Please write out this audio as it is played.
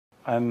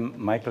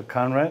I'm Michael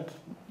Conrad.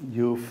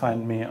 You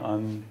find me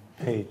on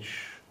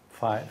page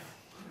 5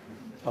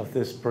 of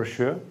this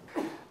brochure.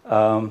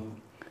 I'd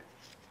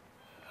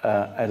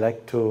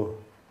like to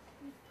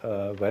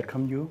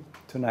welcome you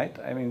tonight.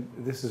 I mean,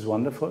 this is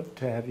wonderful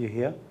to have you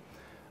here.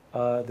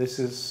 This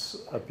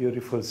is a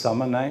beautiful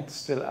summer night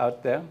still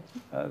out there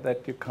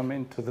that you come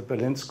into the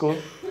Berlin School.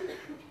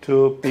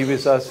 To be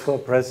with us for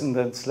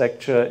President's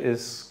Lecture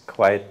is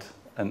quite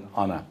an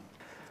honor.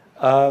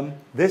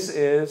 This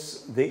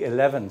is the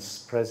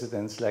 11th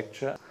President's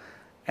Lecture,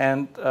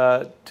 and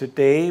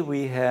today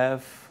we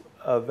have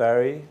a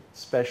very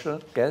special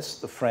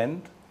guest, a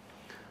friend,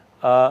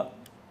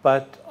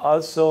 but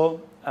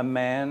also a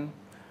man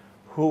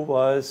who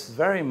was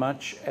very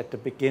much at the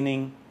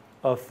beginning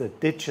of the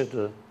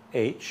digital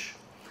age,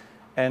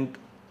 and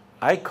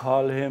I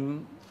call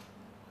him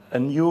a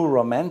new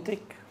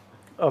romantic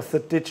of the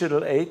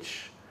digital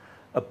age,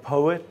 a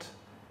poet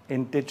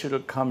in digital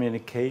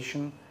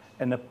communication,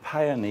 and a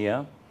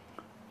pioneer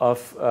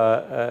of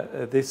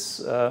this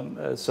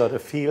sort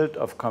of field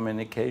of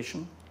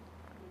communication.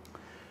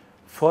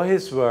 For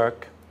his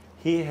work,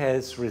 he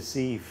has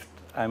received,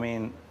 I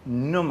mean,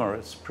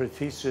 numerous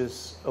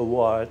prestigious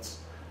awards,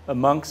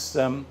 amongst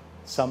them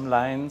some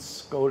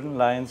lions, golden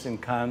lions in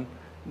Cannes,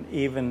 and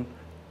even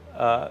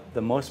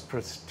the most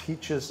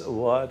prestigious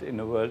award in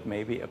the world,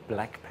 maybe a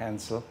black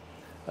pencil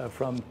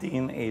from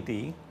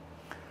D&AD.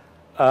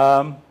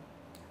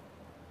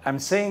 I'm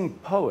saying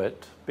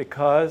poet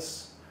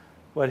because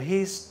what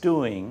he's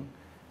doing,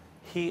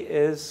 he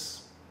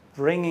is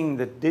bringing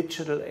the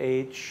digital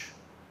age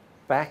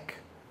back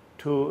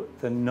to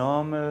the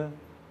normal,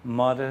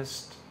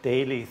 modest,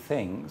 daily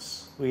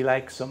things we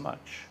like so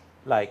much,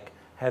 like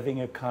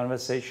having a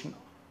conversation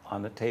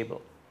on a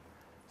table.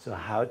 So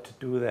how to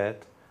do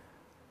that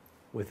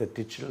with a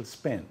digital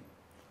spin,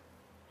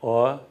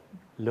 or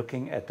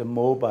looking at the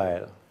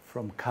mobile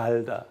from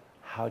Calder,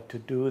 how to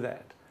do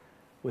that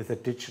with a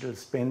digital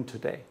spin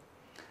today.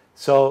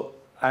 So,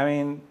 I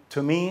mean,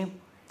 to me,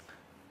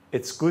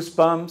 it's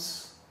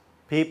goosebumps.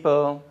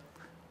 People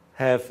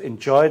have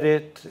enjoyed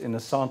it in the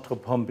Centre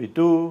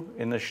Pompidou,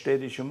 in the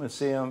Städtische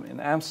Museum in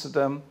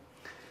Amsterdam,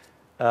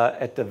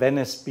 at the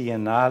Venice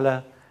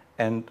Biennale,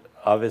 and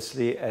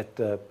obviously at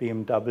the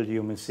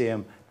BMW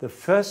Museum. The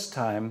first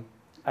time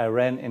I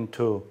ran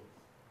into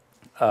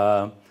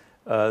the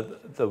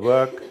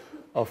work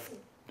of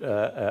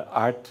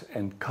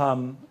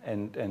ART+COM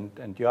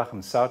and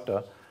Joachim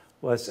Sauter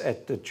was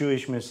at the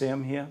Jewish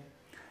Museum here,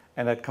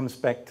 and that comes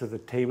back to the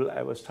table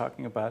I was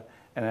talking about,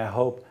 and I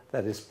hope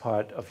that is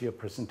part of your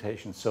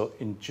presentation. So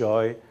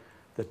enjoy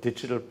the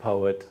digital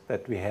poet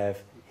that we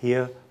have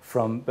here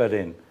from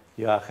Berlin,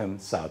 Joachim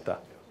Sauter.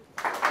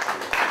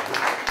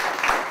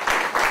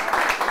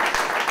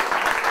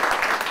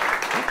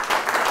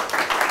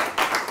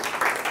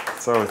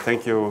 So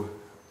thank you,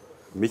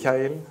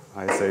 Michael.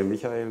 I say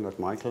Michael, not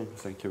Michael.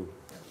 Thank you,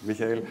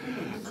 Michael.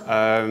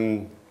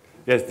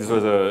 Yes, this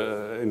was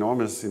an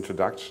enormous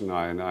introduction,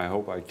 and I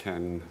hope I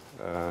can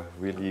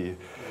really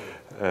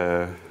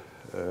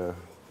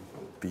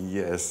be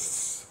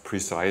as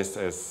precise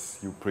as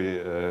you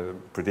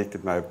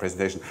predicted my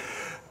presentation.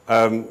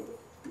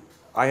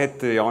 I had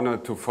the honor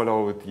to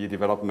follow the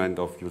development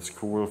of your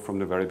school from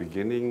the very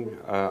beginning.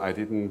 I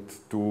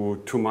didn't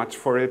do too much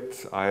for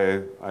it.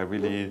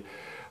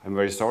 I'm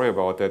very sorry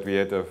about that. We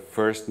had a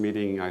first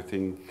meeting, I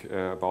think,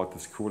 about the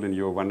school in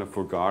your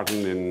wonderful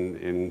garden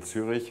in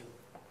Zurich.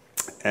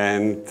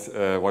 And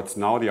what's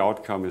now the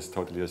outcome is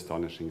totally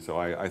astonishing. So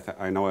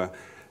I know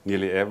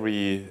nearly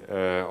every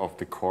of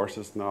the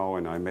courses now,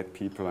 and I met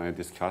people and I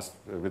discussed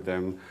with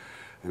them.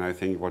 And I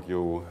think what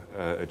you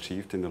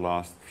achieved in the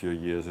last few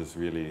years is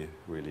really,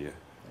 really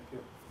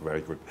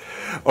very good.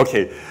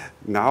 Okay,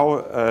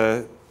 now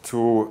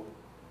to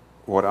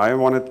what I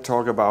want to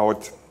talk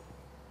about.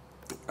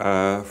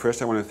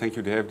 First, I want to thank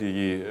you to have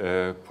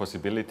the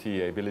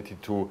ability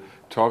to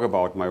talk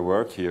about my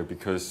work here,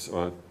 because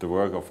the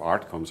work of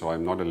ART+COM, so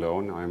I'm not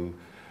alone. I'm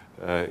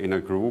in a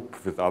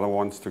group with other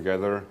ones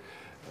together,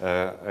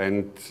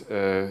 and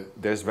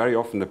there's very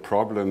often the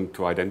problem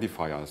to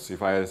identify us.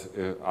 If I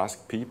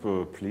ask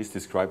people, please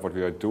describe what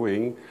we are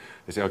doing,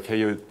 they say, okay,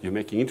 you're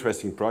making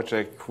interesting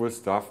project, cool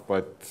stuff,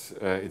 but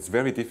it's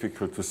very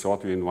difficult to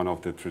sort you in one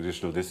of the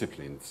traditional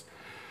disciplines.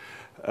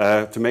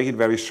 To make it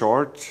very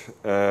short,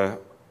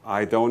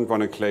 I don't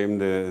want to claim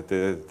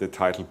the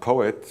title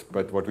poet,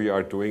 but what we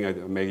are doing, I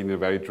make it in a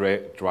very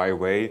dry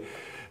way.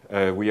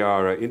 We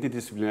are an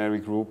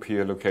interdisciplinary group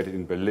here located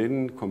in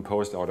Berlin,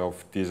 composed out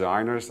of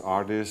designers,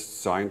 artists,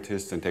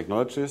 scientists, and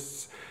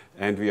technologists,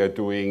 and we are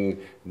doing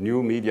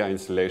new media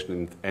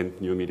installation and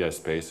new media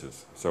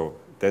spaces. So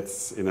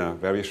that's in a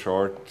very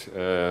short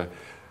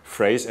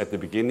phrase at the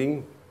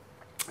beginning.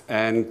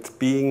 And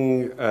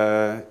being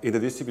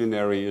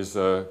interdisciplinary is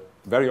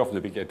very often a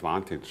big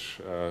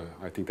advantage.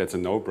 I think that's a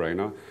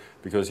no-brainer,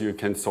 because you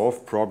can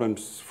solve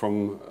problems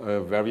from a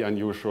very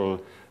unusual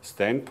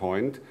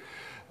standpoint.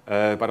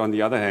 But on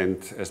the other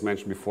hand, as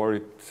mentioned before,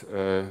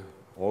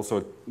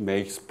 also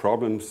makes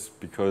problems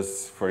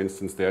because, for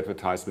instance, the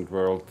advertisement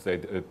world, they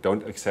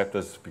don't accept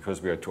us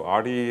because we are too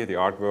arty. The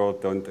art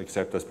world don't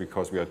accept us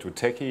because we are too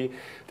techy.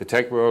 The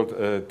tech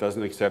world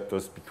doesn't accept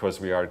us because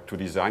we are too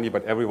designy,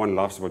 but everyone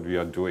loves what we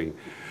are doing.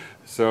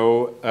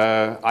 So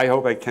I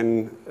hope I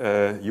can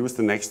use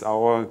the next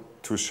hour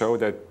to show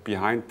that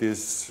behind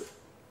this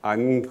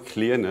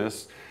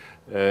unclearness,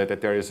 that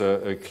there is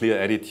a clear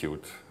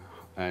attitude.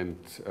 And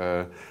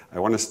I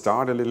want to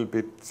start a little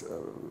bit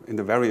in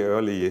the very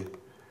early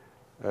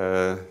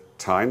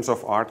times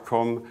of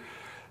ART+COM.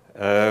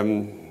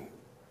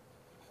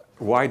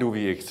 Why do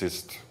we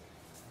exist?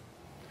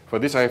 For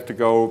this I have to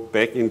go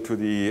back into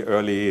the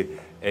early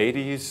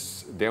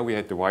 80s. There we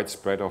had the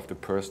widespread of the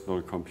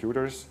personal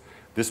computers.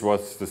 This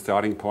was the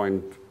starting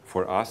point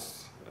for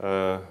us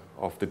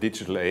of the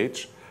digital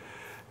age.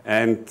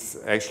 And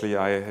actually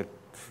I had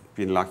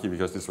been lucky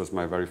because this was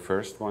my very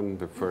first one,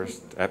 the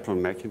first Apple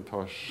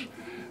Macintosh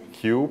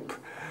Cube.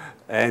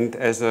 And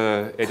as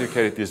an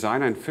educated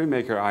designer and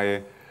filmmaker,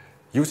 I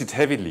use it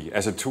heavily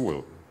as a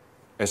tool,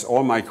 as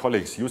all my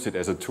colleagues use it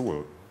as a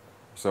tool.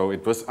 So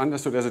it was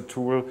understood as a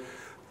tool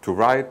to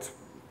write,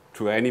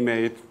 to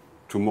animate,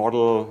 to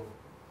model,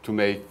 to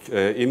make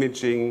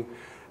imaging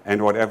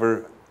and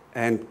whatever.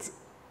 And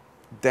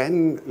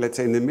then, let's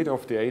say in the mid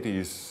of the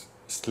 80s,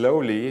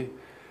 slowly,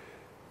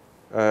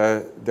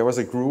 there was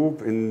a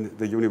group in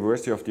the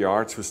University of the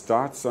Arts who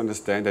starts to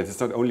understand that it's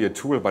not only a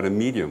tool, but a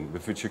medium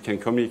with which you can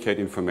communicate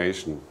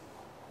information.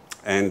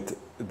 And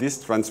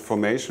this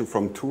transformation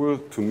from tool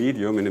to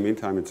medium, in the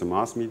meantime it's a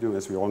mass medium,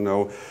 as we all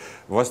know,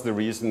 was the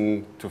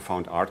reason to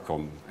found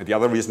ART+COM. And the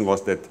other reason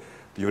was that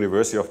the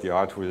University of the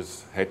Arts, who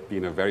had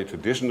been a very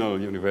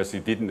traditional university,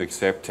 didn't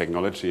accept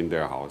technology in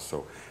their house.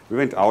 So we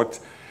went out,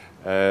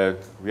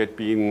 we had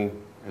been,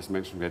 as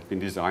mentioned, we had been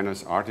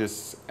designers,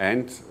 artists,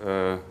 and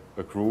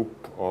a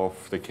group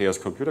of the Chaos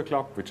Computer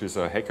Club, which is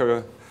a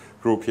hacker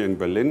group here in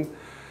Berlin.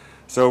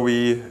 So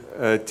we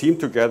teamed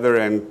together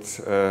and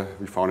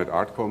we founded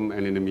ART+COM,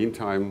 and in the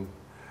meantime,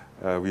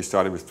 we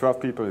started with 12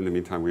 people. In the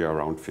meantime, we are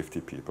around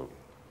 50 people.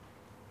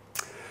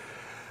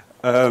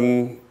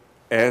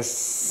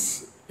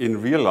 As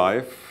in real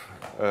life,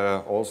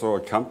 also a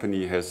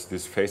company has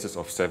these phases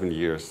of 7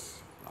 years.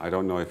 I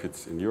don't know if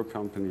it's in your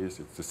companies,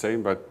 it's the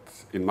same, but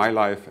in my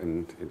life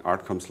and in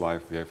ART+COM's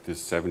life, we have these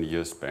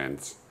 7-year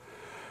spans.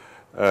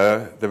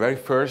 The very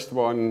first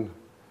one,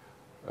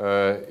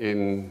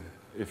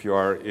 if you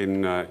are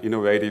in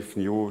innovative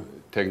new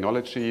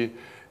technology,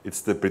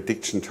 it's the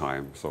prediction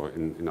time. So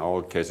in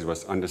our case, it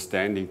was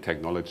understanding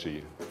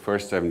technology,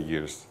 first 7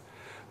 years.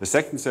 The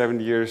second 7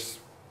 years,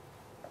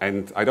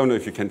 and I don't know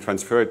if you can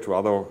transfer it to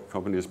other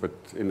companies, but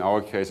in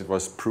our case, it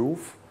was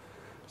proof.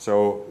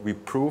 So we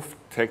proved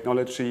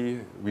technology,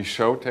 we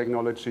showed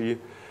technology,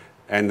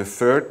 and the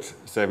third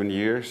 7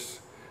 years,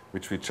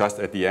 which we just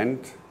at the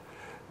end,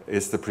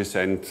 is the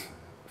present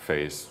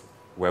phase,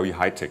 where we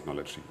hide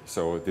technology.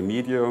 So the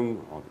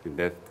medium, or in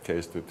that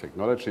case the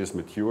technology, is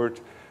matured,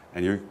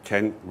 and you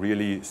can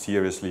really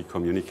seriously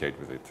communicate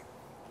with it.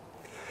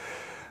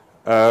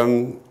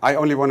 I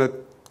only want to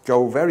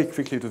go very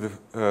quickly to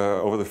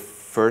over the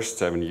first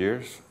 7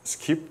 years,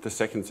 skip the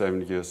second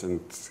 7 years,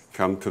 and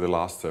come to the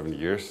last 7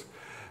 years.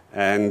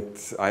 And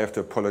I have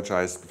to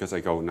apologize because I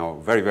go now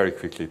very, very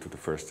quickly to the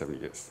first 7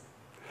 years.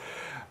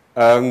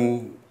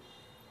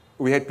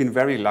 We had been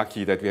very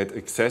lucky that we had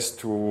access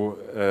to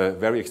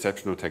very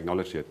exceptional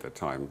technology at that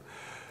time.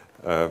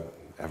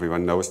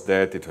 Everyone knows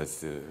that. It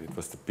was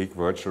the big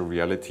virtual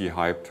reality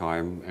hype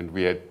time, and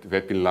we had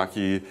been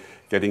lucky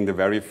getting the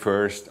very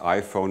first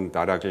iPhone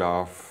Dada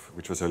Glove,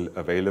 which was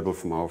available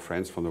from our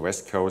friends from the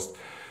West Coast,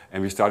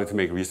 and we started to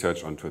make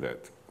research onto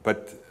that.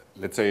 But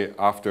let's say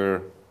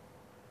after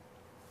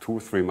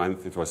 2-3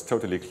 months, it was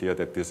totally clear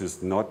that this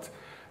is not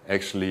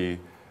actually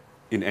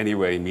in any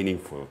way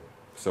meaningful.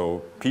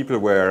 So people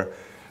were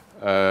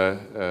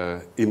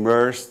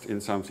immersed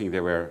in something. They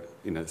were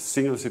in a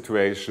single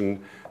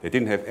situation. They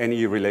didn't have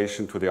any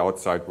relation to the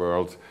outside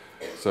world.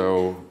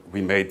 So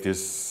we made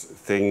these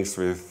things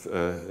with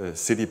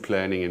city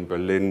planning in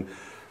Berlin.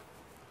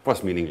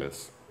 Was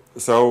meaningless.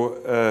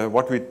 So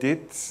what we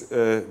did,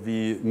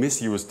 we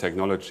misused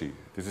technology.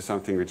 This is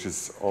something which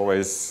is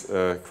always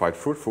quite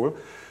fruitful.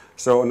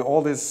 So on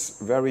all these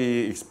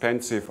very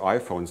expensive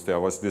iPhones, there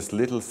was this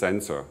little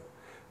sensor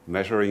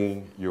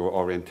measuring your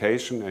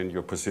orientation and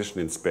your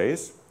position in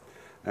space.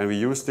 And we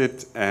used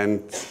it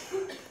and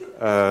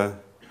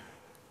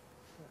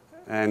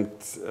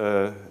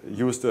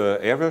used an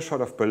aerial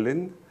shot of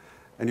Berlin.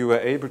 And you were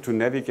able to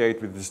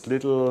navigate with this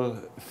little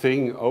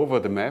thing over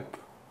the map.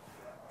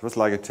 It was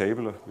like a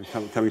table,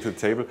 coming to the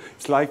table.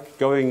 It's like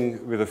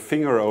going with a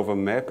finger over a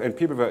map, and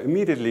people were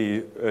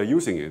immediately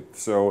using it.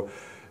 So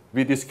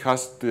we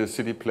discussed the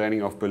city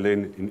planning of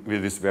Berlin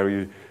with this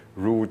very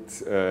rude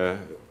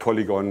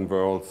polygon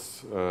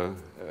worlds,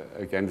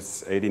 again,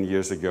 it's 18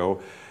 years ago.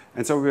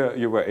 And so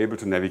you were able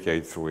to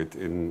navigate through it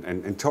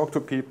and talk to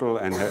people,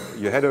 and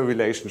you had a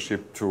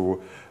relationship to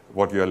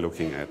what you are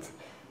looking at.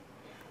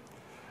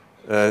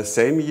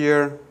 Same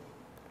year,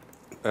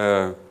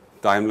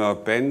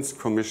 Daimler-Benz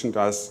commissioned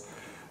us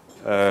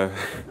to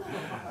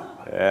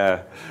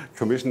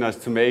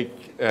make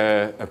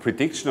a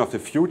prediction of the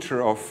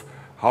future of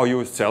how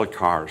you sell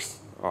cars,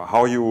 or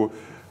how you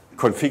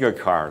configure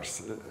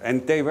cars.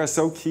 And they were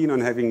so keen on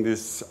having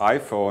this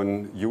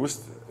iPhone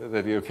used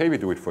that we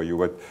do it for you,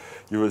 but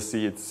you will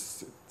see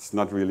it's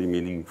not really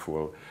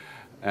meaningful.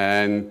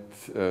 And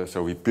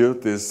so we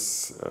built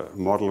this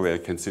model where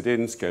you can sit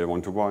in, scale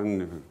 1 to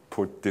 1,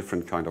 put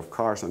different kind of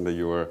cars under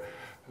your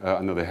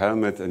under the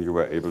helmet, and you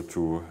were able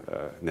to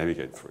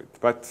navigate through it.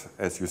 But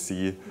as you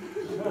see,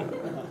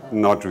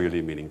 not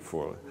really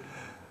meaningful.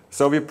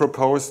 So we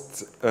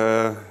proposed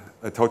a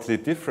totally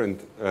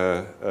different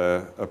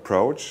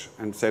approach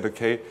and said,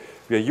 okay,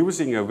 we are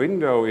using a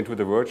window into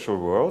the virtual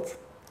world.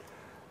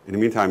 In the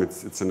meantime,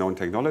 it's a known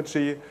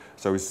technology.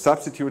 So we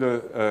substitute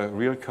a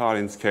real car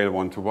in scale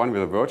 1 to 1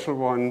 with a virtual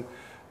one.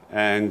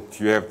 And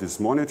you have this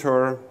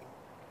monitor.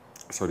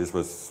 So this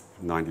was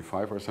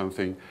 95 or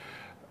something.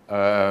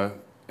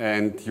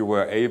 And you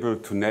were able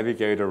to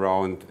navigate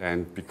around.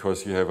 And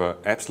because you have an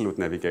absolute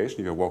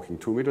navigation, you're walking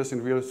 2 meters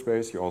in real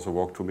space. You also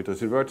walk 2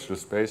 meters in virtual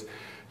space.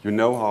 You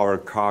know how our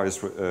car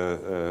is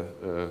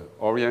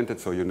oriented,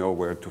 so you know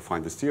where to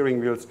find the steering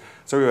wheels.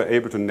 So you were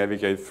able to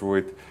navigate through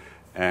it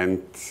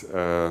and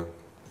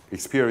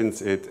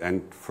experience it.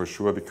 And for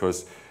sure,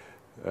 because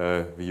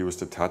we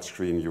used a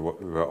touchscreen, you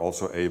were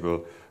also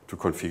able to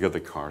configure the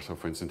car. So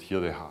for instance, here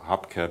the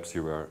hubcaps,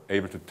 you were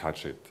able to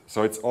touch it.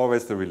 So it's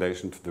always the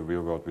relation to the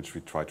real world which we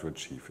try to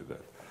achieve with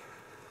that.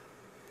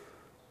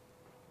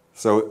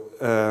 So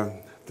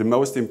the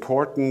most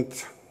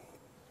important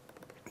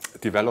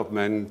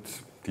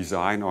development,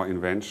 design or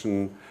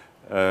invention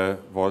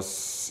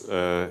was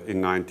in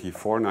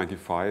 94,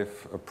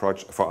 95, a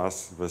project for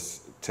us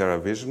was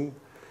TerraVision.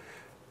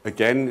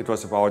 Again, it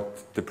was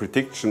about the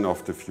prediction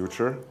of the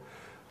future.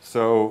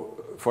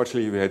 So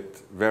fortunately, we had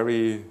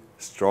very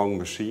strong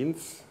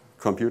machines,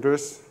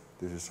 computers.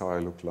 This is how I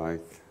looked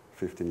like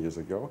 15 years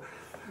ago.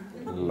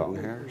 Long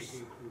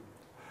hairs.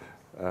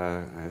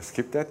 I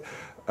skipped that.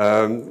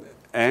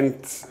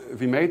 And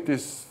we made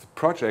this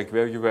project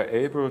where you were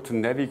able to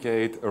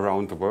navigate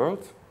around the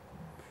world,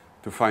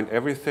 to find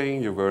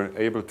everything. You were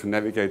able to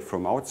navigate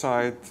from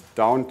outside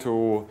down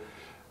to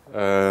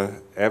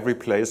every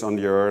place on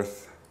the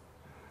earth.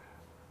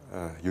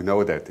 You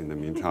know that in the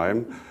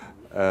meantime.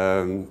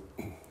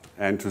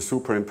 And to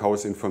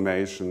superimpose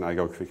information, I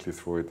go quickly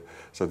through it.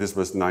 So this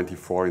was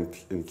 94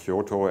 in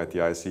Kyoto at the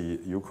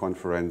ICU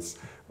conference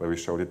where we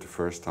showed it the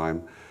first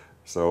time.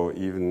 So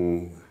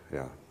even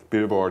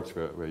billboards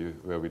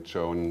where we'd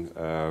shown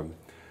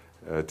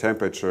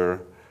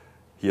temperature.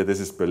 Here, this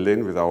is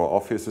Berlin with our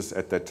offices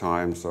at that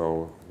time.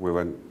 So we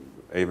were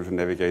able to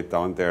navigate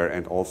down there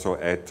and also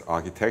add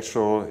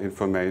architectural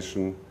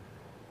information.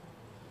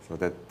 So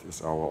that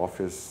is our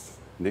office.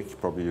 Nick,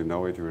 probably you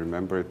know it, you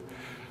remember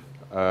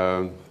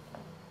it.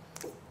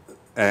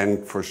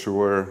 And for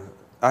sure,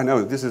 I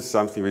know this is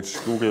something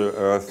which Google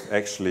Earth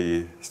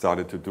actually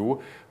started to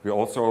do. We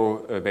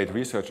also made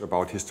research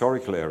about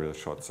historical aerial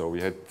shots. So we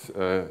had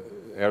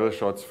aerial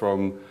shots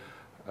from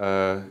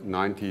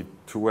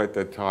 92 at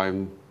that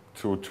time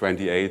to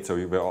 28. So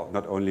we were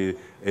not only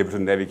able to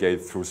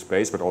navigate through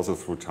space, but also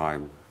through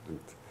time. And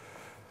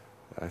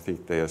I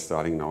think they are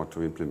starting now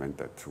to implement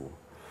that too.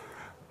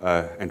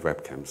 And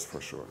webcams for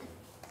sure.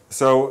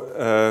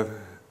 So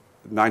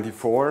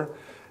 94.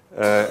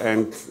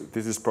 And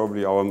this is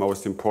probably our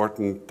most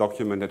important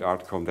document at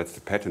ART+COM. That's the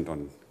patent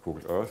on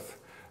Google Earth.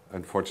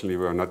 Unfortunately,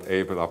 we are not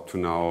able up to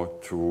now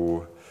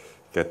to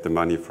get the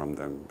money from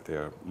them. They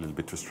are a little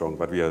bit too strong,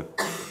 but we are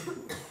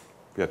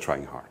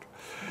trying hard.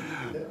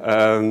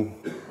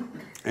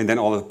 And then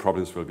all the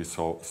problems will be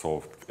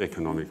solved.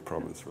 Economic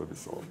problems will be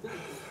solved.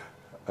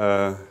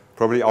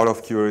 Probably out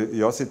of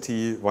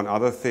curiosity, one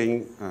other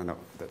thing. No,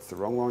 that's the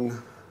wrong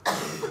one.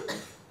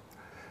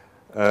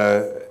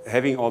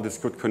 Having all these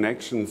good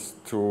connections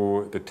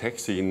to the tech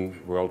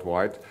scene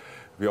worldwide,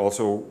 we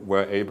also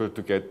were able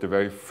to get the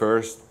very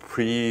first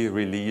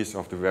pre-release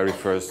of the very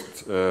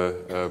first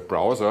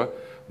browser,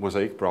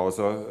 Mosaic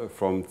browser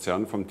from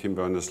CERN, from Tim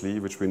Berners-Lee,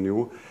 which we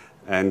knew,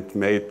 and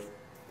made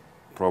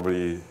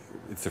probably,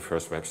 it's the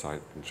first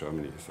website in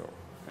Germany.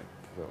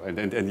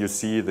 And you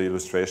see the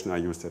illustration I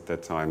used at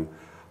that time,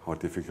 how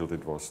difficult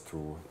it was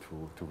to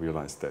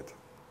realize that.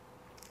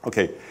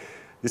 Okay.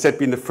 This had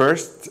been the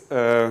first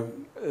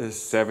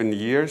 7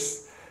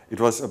 years. It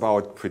was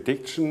about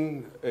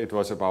prediction, it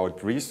was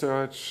about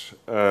research,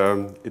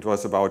 it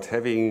was about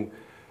having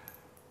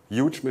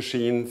huge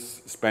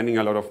machines, spending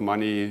a lot of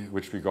money,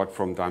 which we got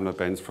from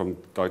Daimler-Benz, from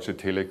Deutsche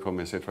Telekom,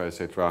 etc.,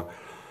 etc.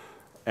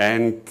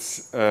 And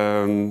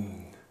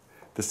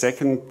the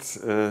second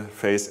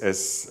phase,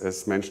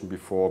 as mentioned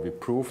before, we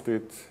proved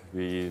it.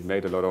 We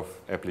made a lot of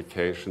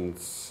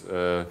applications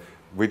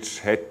which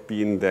had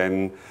been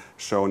then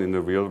shown in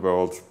the real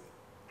world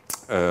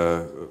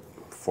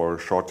for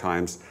short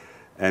times.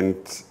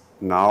 And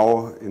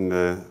now, in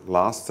the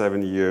last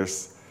 7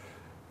 years,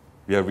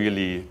 we are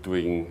really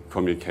doing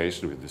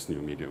communication with this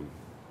new medium.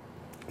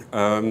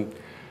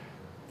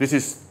 This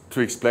is to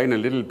explain a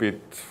little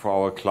bit for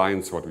our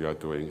clients what we are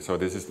doing. So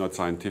this is not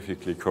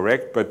scientifically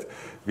correct, but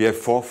we have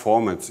 4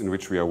 formats in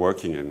which we are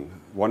working in.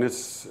 One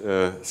is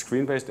a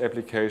screen-based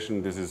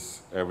application. This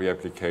is every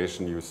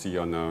application you see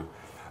on a,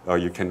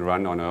 you can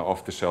run on an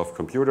off-the-shelf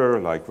computer,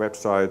 like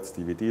websites,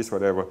 DVDs,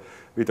 whatever.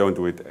 We don't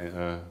do it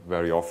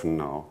very often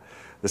now.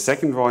 The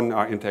second one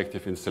are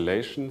interactive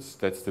installations.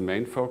 That's the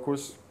main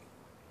focus.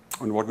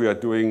 And what we are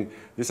doing,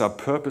 these are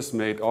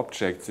purpose-made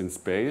objects in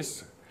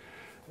space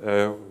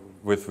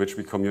with which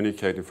we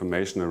communicate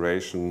information,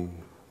 narration,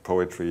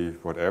 poetry,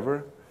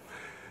 whatever.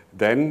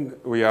 Then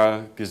we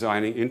are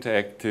designing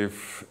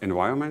interactive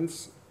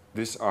environments.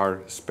 These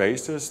are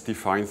spaces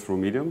defined through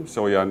medium.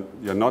 So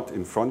you're not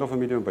in front of a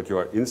medium, but you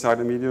are inside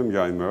a medium, you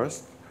are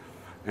immersed.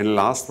 And the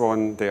last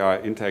one, they are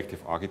interactive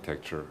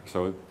architecture.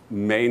 So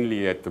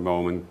mainly at the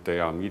moment, they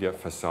are media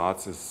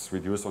facades. It's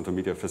reduced onto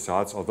media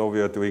facades, although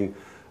we are doing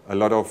a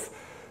lot of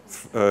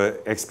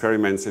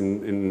experiments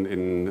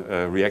in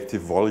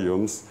reactive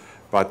volumes.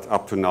 But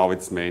up to now,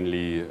 it's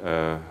mainly,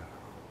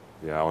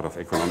 out of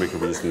economic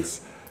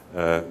reasons,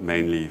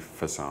 mainly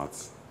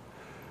facades.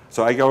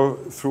 So I go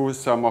through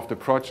some of the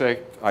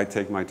project. I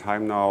take my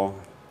time now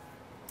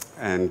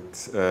and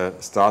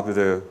start with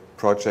a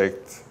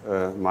project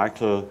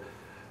Michael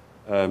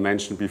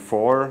mentioned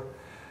before.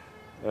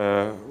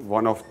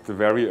 One of the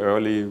very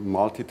early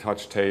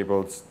multi-touch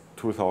tables,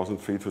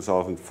 2003,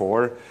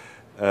 2004.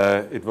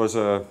 It was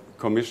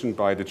commissioned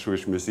by the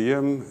Jewish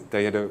Museum.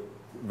 They had a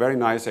very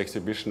nice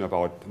exhibition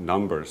about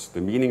numbers,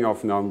 the meaning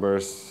of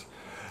numbers,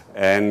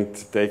 and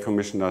they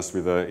commissioned us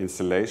with an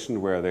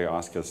installation where they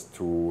asked us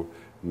to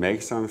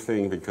make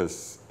something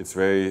because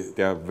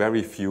there are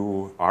very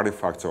few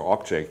artifacts or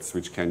objects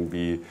which can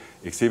be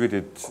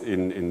exhibited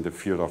in the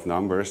field of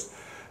numbers.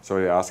 So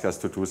they asked us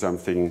to do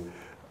something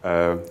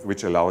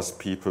which allows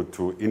people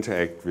to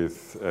interact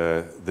with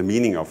the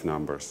meaning of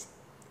numbers.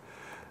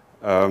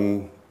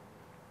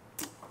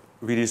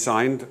 We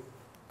designed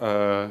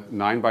a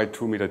 9 by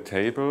 2 meter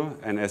table,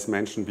 and as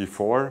mentioned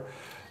before,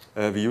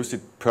 we used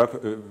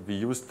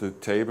the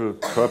table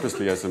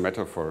purposely as a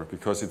metaphor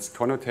because it's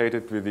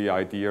connotated with the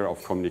idea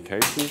of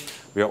communication.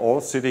 We are all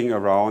sitting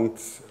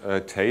around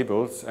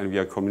tables and we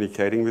are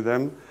communicating with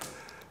them,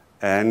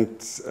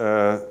 and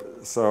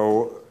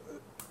so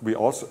we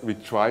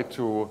try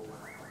to.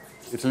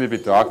 It's a little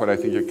bit dark, but I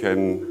think you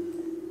can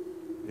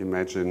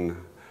imagine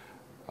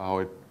how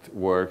it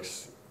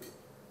works.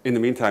 In the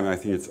meantime, I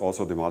think it's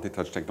also the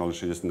multi-touch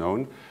technology is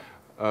known.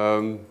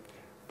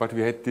 But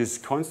we had this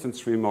constant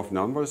stream of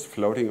numbers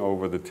floating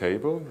over the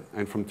table,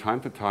 and from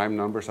time to time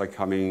numbers are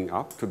coming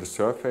up to the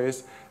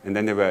surface, and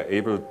then they were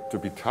able to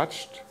be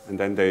touched, and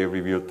then they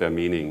revealed their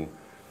meaning.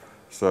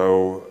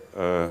 So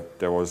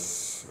there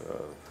was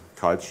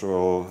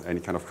any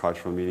kind of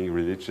cultural meaning,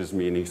 religious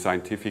meaning,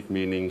 scientific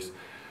meanings,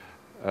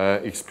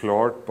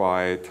 explored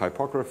by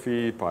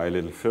typography, by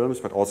little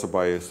films, but also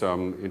by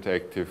some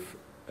interactive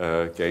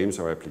games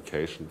or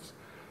applications.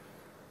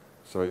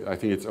 So I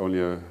think it's only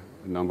a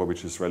number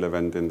which is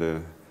relevant in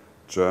the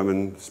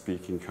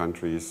German-speaking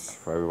countries.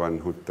 For everyone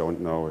who don't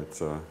know, it's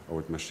an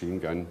old machine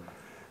gun.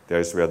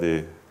 There's where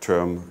the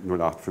term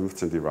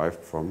 0815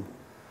 derived from.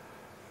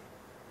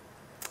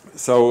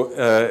 So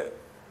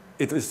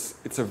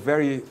it's a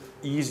very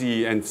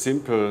easy and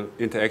simple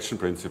interaction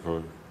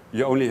principle.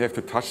 You only have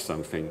to touch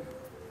something,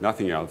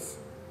 nothing else.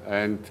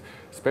 And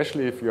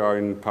especially if you are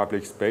in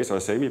public space or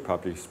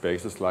semi-public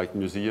spaces like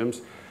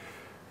museums,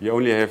 you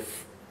only have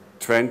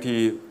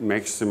 20,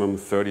 maximum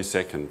 30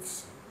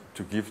 seconds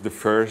to give the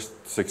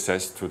first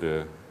success to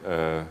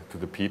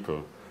the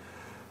people.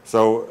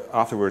 So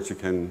afterwards you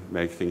can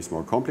make things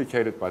more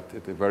complicated, but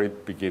at the very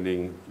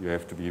beginning you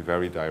have to be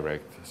very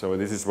direct. So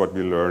this is what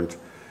we learned.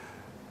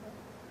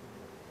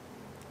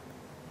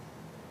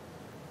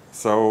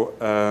 So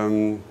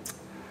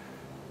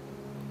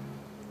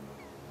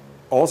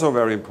also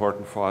very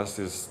important for us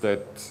is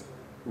that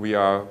we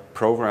are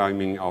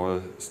programming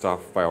our stuff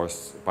by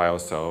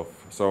ourselves.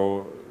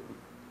 So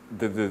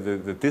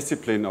the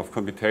discipline of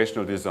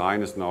computational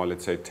design is now,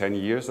 let's say, 10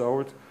 years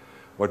old.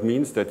 What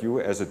means that you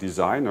as a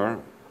designer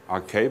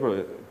are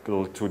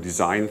capable to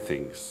design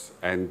things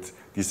and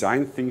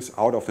design things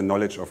out of the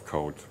knowledge of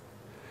code.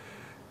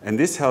 And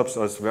this helps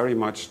us very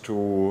much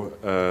to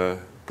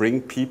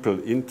bring people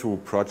into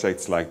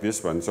projects like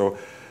this one. So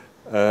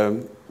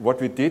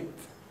what we did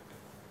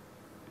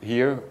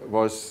here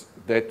was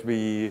that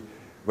we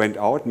went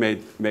out,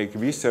 make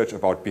research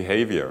about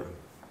behavior.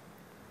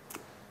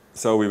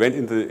 So we went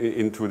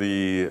into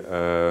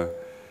the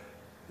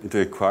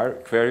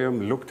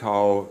aquarium, looked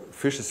how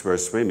fishes were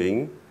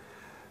swimming,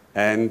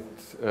 and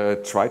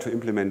tried to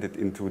implement it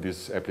into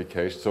this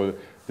application. So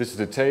this is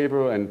the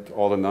table, and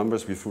all the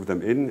numbers, we threw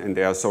them in, and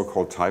they are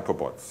so-called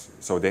typobots.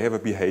 So they have a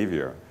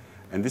behavior,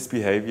 and this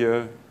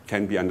behavior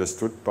can be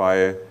understood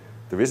by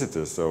the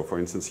visitors. So for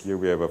instance, here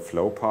we have a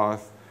flow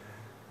path,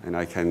 and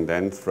I can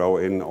then throw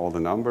in all the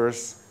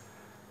numbers,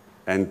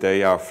 and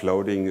they are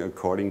floating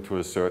according to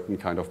a certain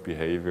kind of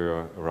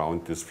behavior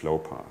around this flow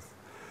path.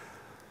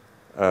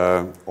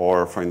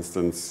 Or, for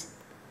instance,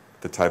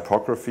 the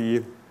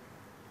typography.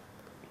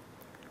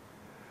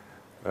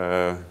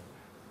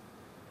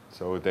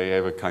 So they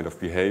have a kind of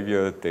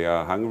behavior. They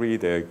are hungry.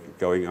 They're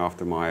going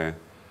after my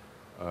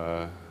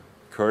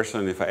cursor,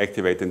 and if I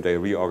activate them, they're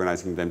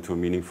reorganizing them to a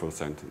meaningful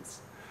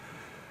sentence.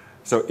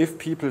 So if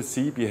people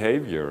see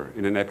behavior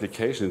in an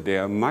application, they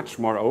are much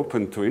more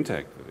open to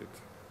interact with it,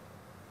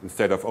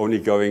 instead of only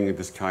going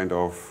this kind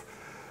of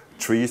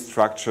tree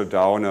structure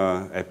down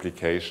an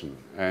application.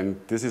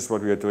 And this is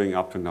what we are doing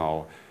up to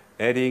now,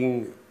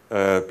 adding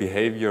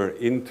behavior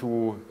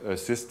into a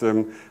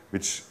system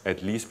which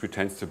at least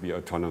pretends to be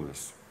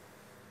autonomous.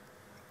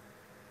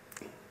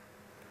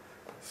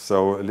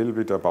 So a little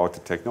bit about the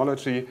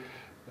technology.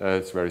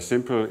 It's very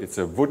simple. It's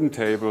a wooden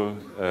table.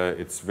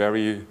 It's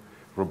very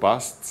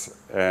robust,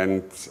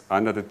 and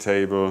under the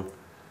table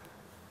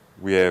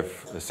we have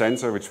a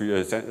sensor,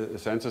 a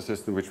sensor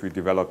system which we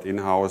developed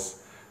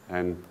in-house,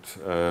 and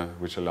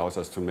which allows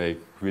us to make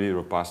really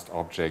robust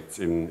objects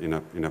in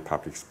a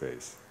public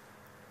space.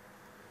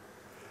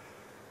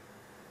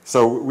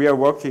 So we are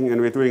working, and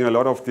we're doing a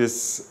lot of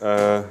these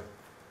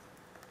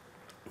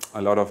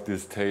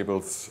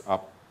tables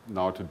up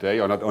now today,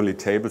 or not only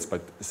tables,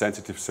 but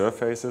sensitive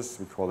surfaces.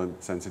 We call them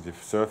sensitive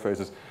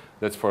surfaces.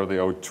 That's for the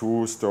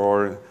O2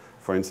 store,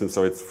 for instance.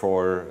 So it's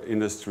for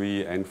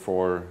industry and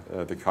for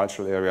the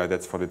cultural area.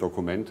 That's for the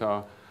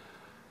Documenta.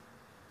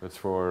 That's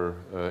for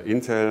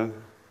Intel.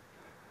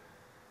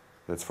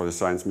 That's for the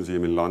Science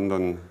Museum in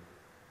London.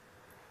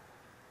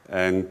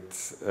 And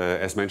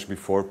as mentioned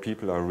before,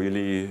 people are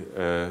really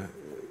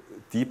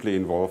deeply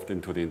involved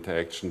into the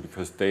interaction,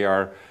 because they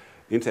are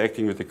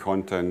interacting with the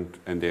content,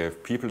 and they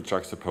have people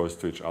juxtaposed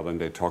to each other, and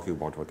they're talking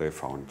about what they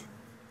found.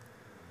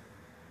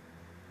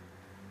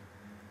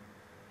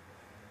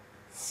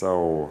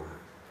 So,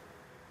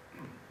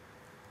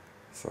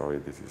 sorry,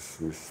 this is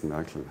Mrs.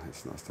 Merkel,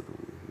 has nothing to do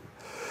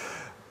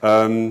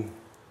with it.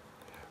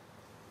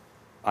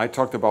 I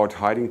talked about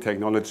hiding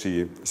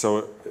technology.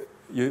 So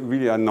you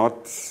really are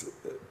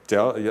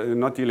you're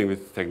not dealing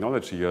with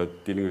technology, you're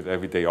dealing with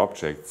everyday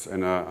objects.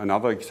 And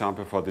another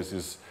example for this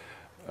is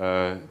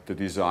the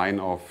design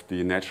of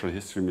the Natural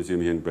History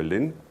Museum here in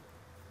Berlin.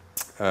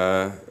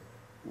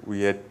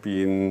 We had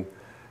been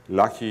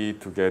lucky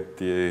to get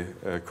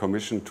the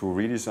commission to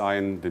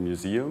redesign the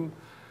museum.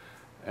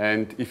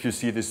 And if you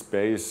see this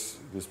space,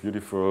 this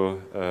beautiful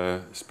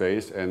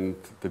space and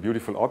the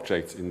beautiful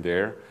objects in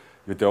there,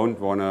 you don't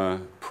want to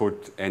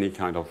put any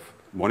kind of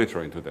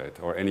monitor into that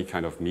or any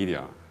kind of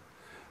media.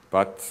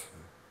 But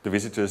the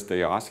visitors,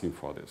 they are asking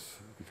for this,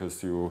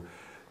 because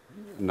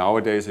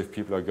nowadays, if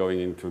people are going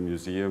into a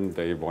museum,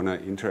 they want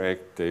to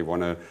interact, they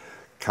want to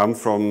come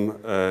from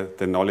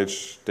the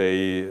knowledge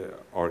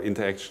or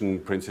interaction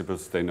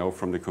principles they know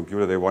from the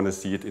computer. They want to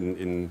see it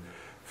in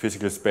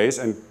physical space,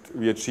 and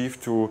we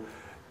achieved to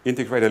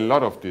integrate a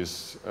lot of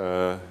this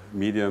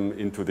medium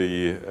into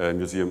the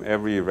museum.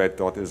 Every red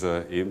dot is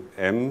a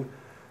M,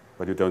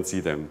 but you don't see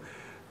them.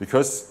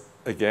 Because,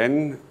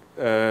 again,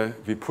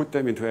 we put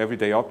them into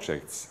everyday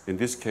objects. In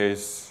this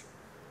case,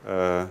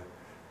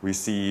 we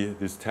see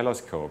these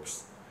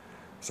telescopes.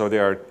 So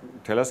there are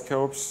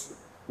telescopes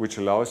which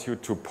allows you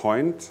to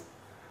point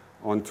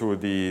onto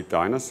the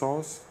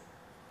dinosaurs.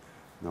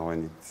 Now I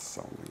need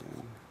sound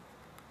again.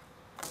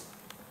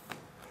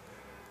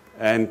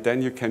 And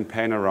then you can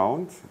pan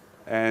around.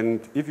 And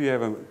if you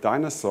have a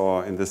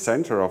dinosaur in the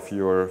center of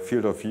your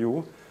field of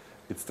view,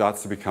 it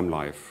starts to become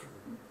live.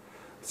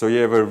 So you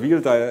have a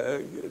real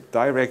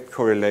direct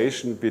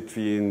correlation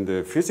between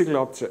the physical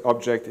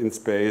object in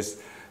space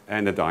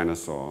and a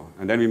dinosaur.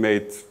 And then we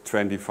made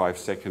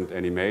 25-second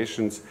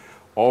animations,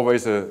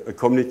 always a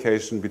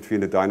communication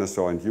between the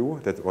dinosaur and you.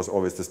 That was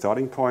always the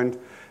starting point.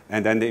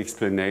 And then the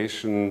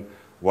explanation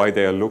why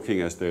they are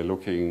looking as they're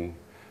looking,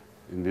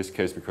 in this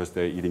case because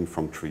they're eating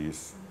from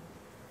trees.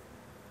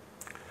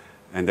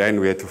 And then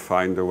we had to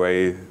find a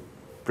way,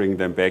 bring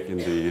them back in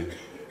the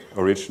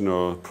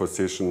original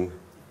position,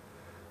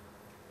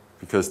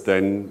 because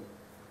then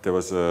there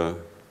was a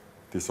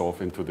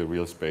dissolve into the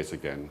real space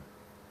again.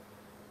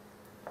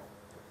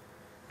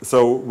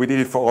 So we did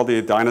it for all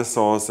the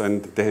dinosaurs,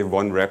 and they have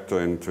one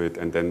raptor into it,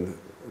 and then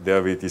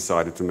there we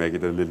decided to make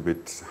it a little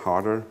bit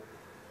harder.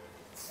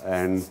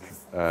 And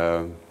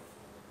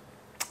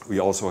we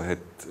also had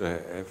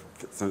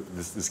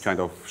this kind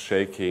of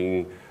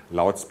shaking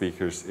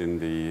loudspeakers in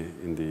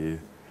the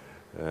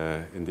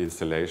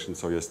installation.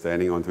 So you're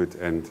standing onto it,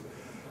 and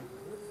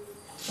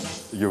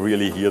you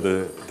really hear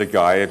the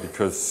guy,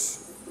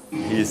 because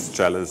he's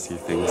jealous, he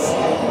thinks.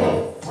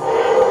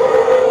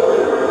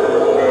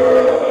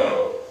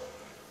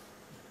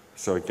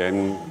 So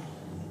again,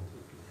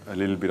 a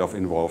little bit of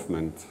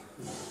involvement.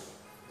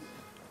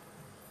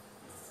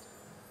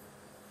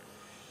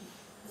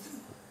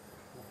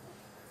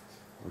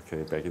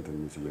 Okay, back into the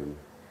museum.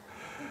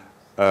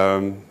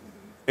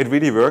 It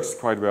really works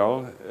quite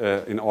well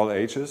in all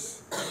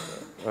ages.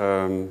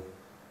 So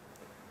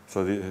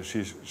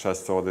she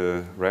just saw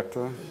the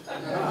raptor.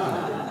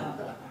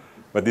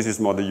 But this is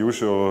more the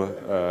usual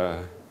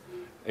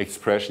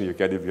expression you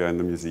get if you're in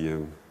the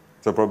museum.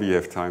 So probably you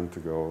have time to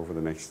go over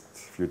the next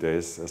few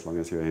days, as long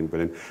as you're in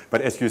Berlin.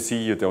 But as you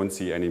see, you don't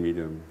see any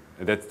medium.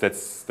 That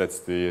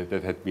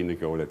had been the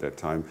goal at that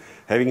time.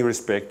 Having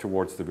respect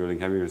towards the building,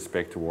 having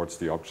respect towards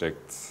the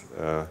objects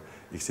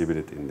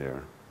exhibited in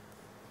there.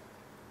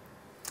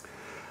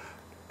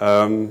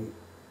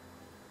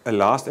 A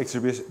last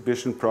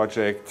exhibition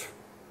project,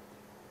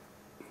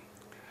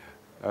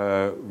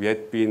 we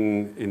had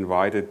been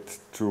invited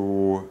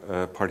to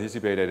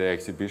participate at an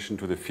exhibition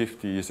to the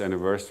 50th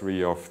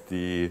anniversary of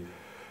the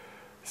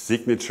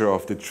signature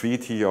of the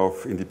Treaty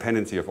of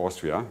Independence of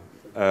Austria.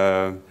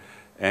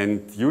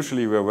 And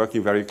usually we're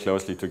working very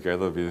closely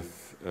together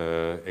with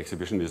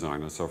exhibition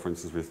designers. So for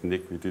instance, with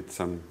Nick, we did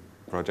some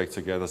projects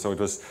together. So it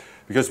was,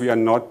 because we are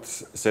not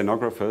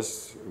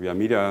scenographers, we are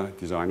media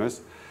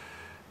designers.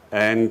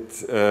 And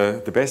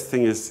the best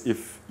thing is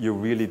if you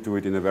really do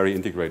it in a very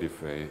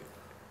integrative way.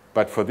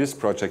 But for this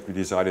project, we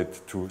decided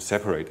to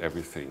separate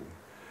everything.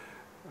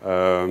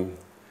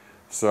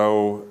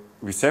 So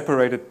we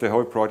separated the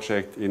whole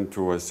project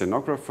into a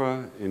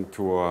scenographer,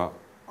 into an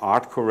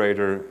art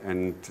curator,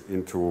 and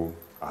into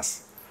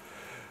us.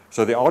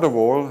 So the outer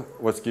wall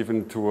was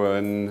given to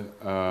an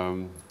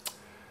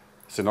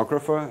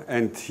scenographer,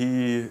 and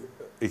he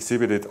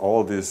exhibited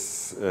all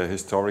these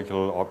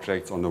historical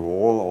objects on the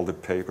wall, all the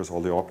papers,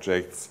 all the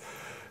objects,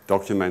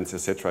 documents,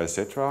 etc.,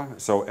 etc.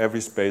 So every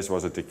space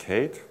was a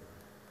decade.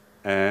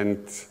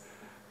 And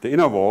the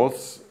inner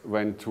walls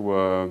went to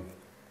an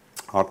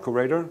art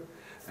curator,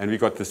 and we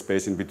got the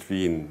space in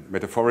between,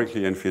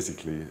 metaphorically and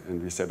physically.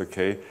 And we said,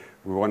 okay,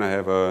 we want to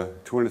have a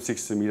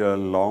 260-meter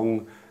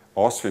long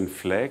Austrian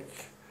flag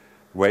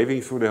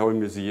waving through the whole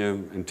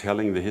museum and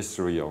telling the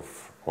history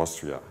of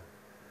Austria.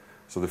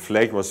 So the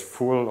flag was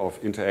full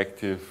of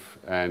interactive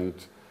and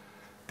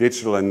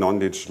digital and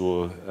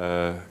non-digital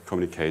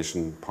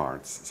communication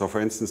parts. So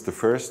for instance, the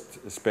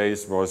first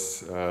space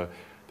was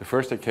the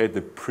first decade,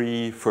 the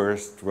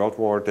pre-First World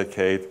War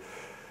decade.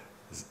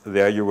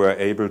 There you were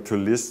able to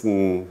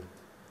listen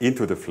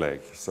into the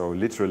flag. So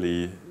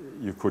literally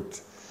you could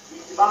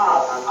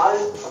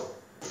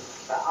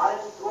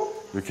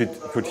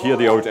hear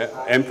the old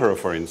emperor,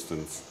 for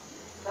instance.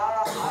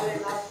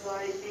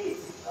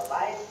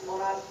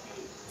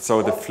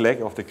 So the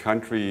flag of the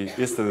country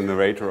is the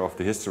narrator of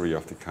the history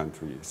of the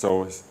country.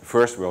 So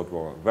First World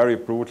War, very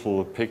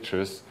brutal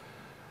pictures.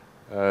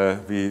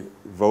 We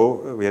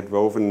had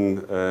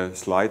woven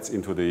slides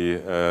into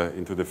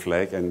the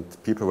flag, and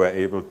people were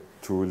able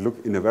to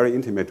look in a very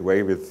intimate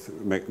way with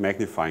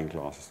magnifying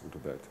glasses into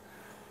that.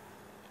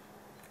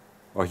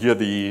 Or here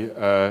the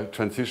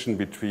transition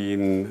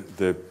between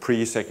the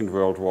pre-Second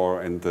World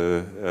War and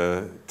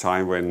the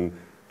time when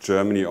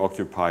Germany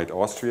occupied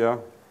Austria.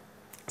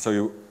 So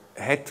you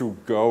had to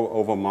go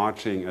over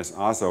marching as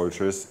our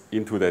soldiers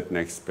into that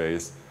next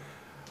space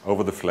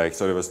over the flag.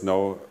 So there was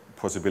no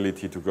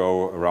possibility to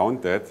go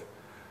around that.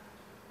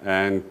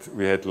 And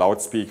we had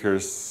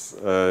loudspeakers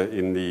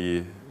in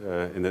the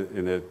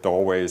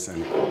doorways,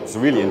 and it's a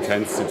really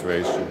intense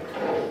situation.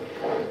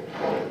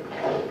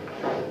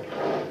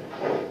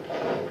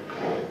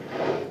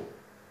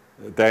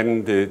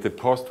 Then the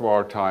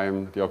post-war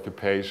time, the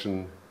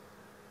occupation.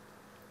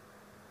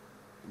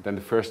 Then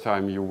the first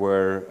time you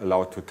were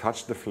allowed to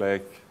touch the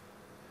flag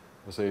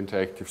was an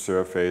interactive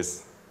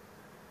surface.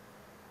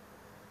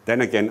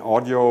 Then again,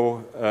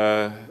 audio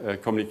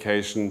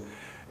communication.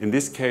 In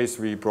this case,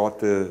 we brought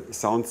the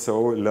sound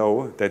so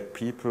low that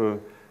people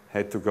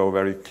had to go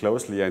very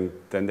closely, and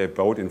then they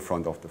bowed in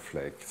front of the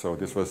flag. So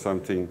this was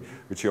something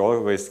which you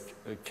always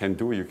can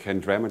do. You can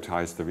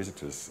dramatize the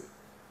visitors.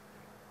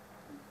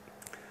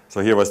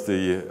 So here was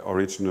the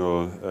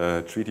original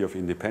Treaty of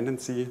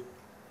Independence.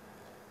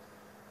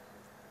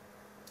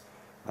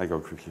 I go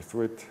quickly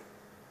through it.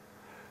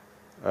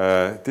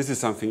 This is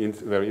something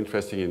very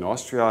interesting in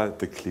Austria,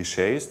 the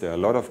cliches. There are a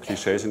lot of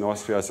cliches in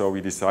Austria, so we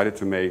decided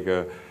to make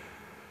a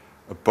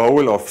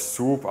bowl of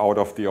soup out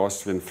of the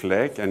Austrian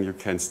flag, and you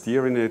can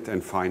steer in it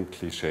and find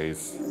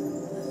cliches.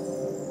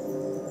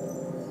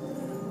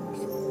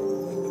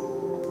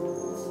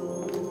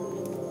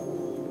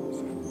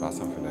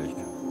 Wasser vielleicht.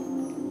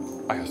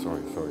 Ah ja,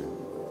 sorry.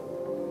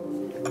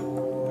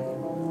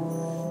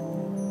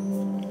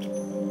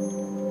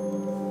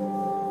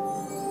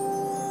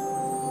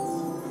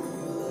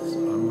 It's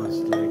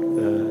almost like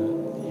the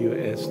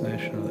US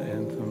national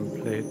anthem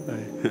played by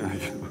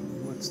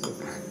Woodstock.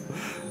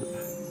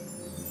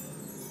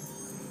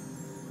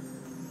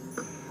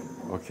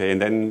 Okay,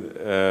 and then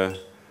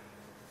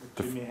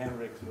Jimi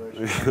Hendrix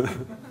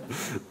version.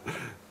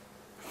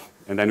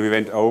 And then we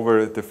went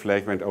over, the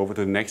flag went over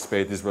to the next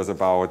page. This was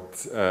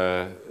about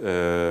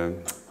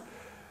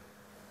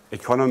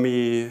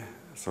economy.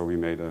 So we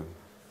made a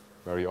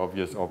very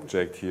obvious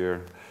object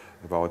here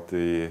about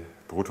the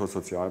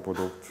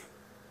Bruttosozialprodukt.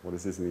 What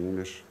is this in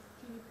English?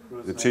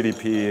 The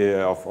GDP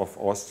of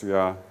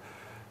Austria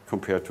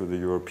compared to the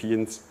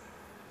Europeans.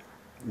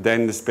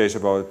 Then the space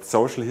about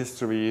social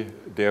history.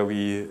 There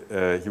we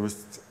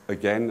used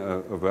again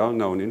a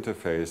well-known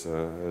interface,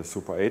 a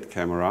Super 8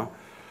 camera.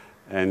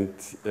 and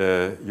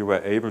you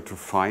were able to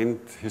find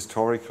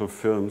historical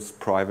films,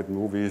 private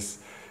movies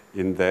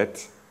in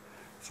that.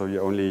 So you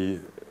only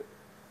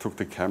took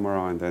the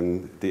camera, and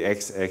then the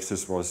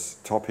x-axis was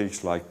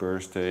topics like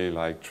birthday,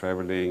 like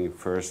traveling,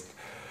 first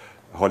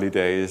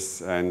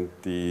holidays, and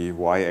the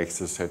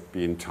y-axis had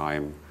been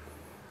time.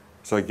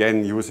 So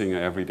again, using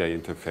an everyday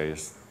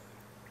interface.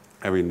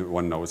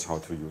 Everyone knows how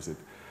to use it.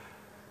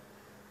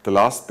 The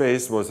last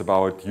space was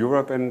about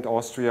Europe and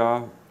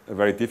Austria, a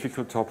very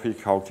difficult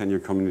topic. How can you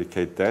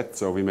communicate that?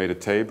 So we made a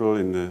table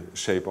in the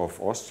shape of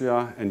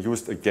Austria and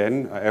used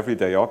again an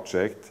everyday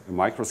object, a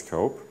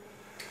microscope.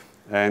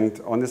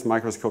 And on this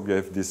microscope you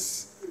have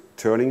this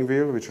turning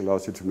wheel which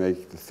allows you to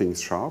make the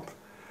things sharp.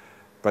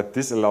 But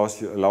this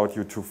allowed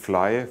you to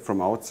fly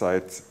from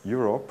outside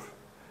Europe.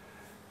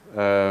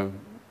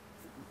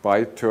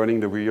 By turning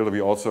the wheel,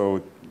 we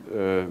also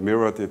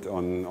mirrored it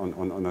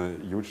on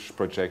a huge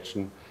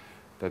projection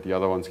that the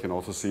other ones can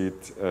also see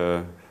it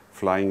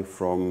flying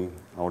from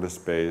outer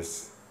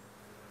space.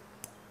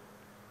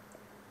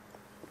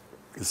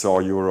 You saw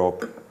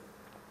Europe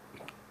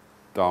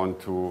down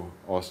to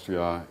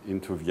Austria,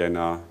 into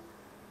Vienna,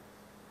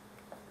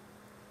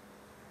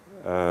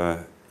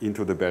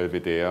 into the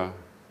Belvedere,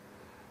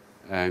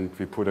 and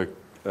we put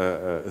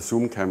a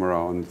zoom camera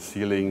on the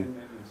ceiling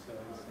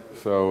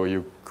so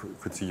you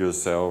could see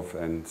yourself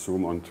and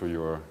zoom onto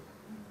your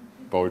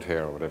bald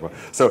hair or whatever.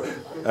 So,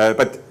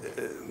 but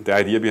the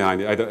idea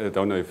behind it, I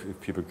don't know if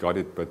people got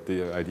it, but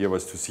the idea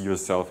was to see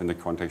yourself in the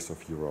context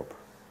of Europe.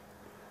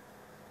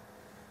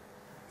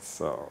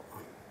 So,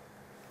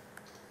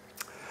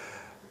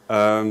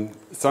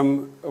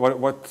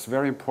 what's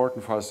very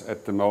important for us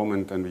at the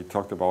moment, and we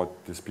talked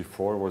about this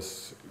before,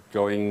 was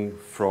going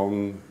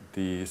from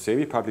the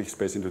semi-public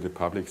space into the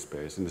public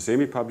space. In the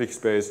semi-public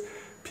space,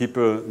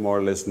 people more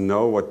or less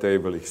know what they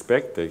will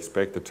expect. They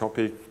expect the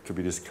topic to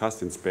be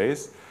discussed in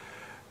space.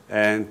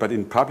 But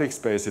in public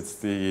space,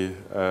 it's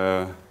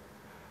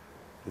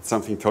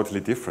something totally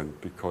different,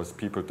 because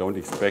people don't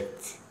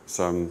expect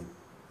some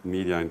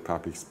media in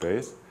public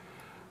space.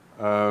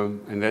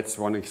 And that's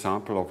one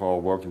example of our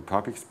work in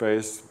public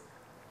space.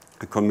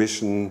 A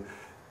commission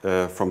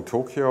from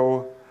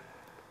Tokyo.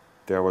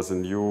 There was a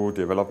new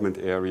development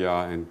area,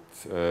 and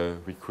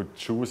we could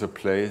choose a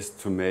place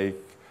to make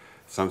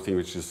something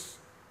which is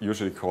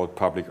usually called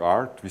public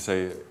art. We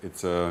say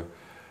it's an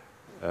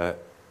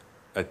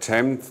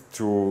attempt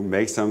to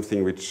make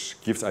something which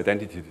gives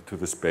identity to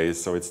the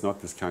space. So it's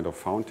not this kind of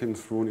fountain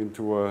thrown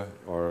into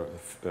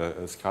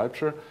a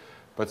sculpture,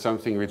 but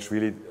something which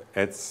really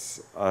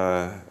adds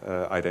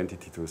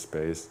identity to a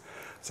space.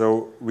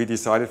 So we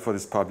decided for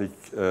this public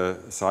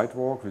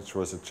sidewalk, which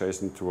was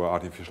adjacent to an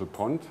artificial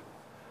pond.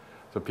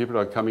 So people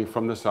are coming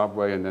from the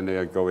subway, and then they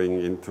are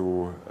going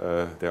into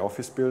their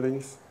office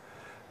buildings.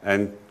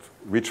 And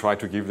we try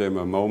to give them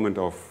a moment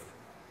of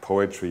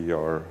poetry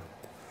or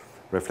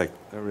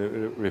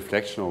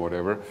reflection or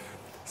whatever.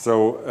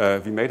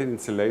 So we made an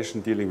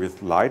installation dealing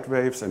with light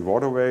waves and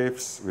water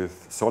waves,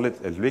 with solid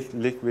and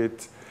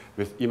liquid,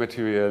 with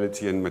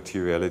immateriality and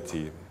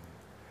materiality.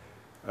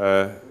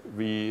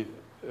 We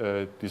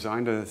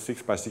designed a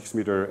 6 by 6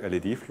 meter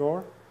LED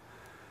floor.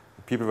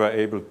 People were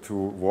able to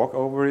walk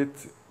over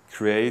it,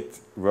 create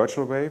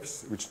virtual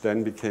waves, which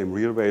then became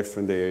real waves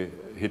when they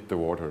hit the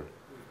water.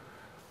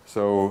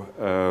 So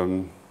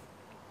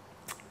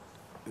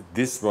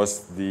this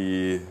was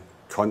the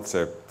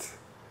concept,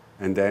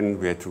 and then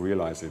we had to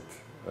realize it.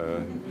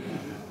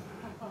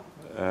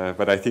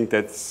 But I think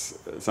that's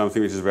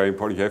something which is very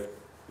important.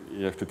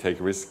 You have to take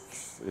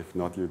risks. If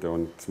not, you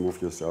don't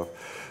move yourself.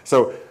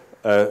 So,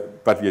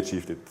 but we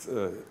achieved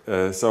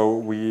it. So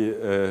we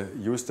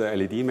used the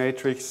LED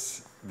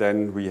matrix.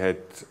 Then we had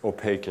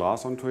opaque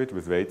glass onto it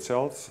with weight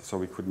cells, so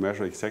we could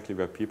measure exactly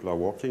where people are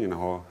walking and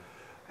how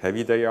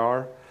heavy they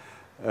are.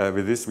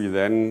 With this, we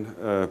then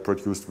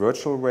produced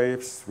virtual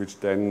waves, which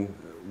then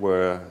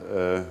were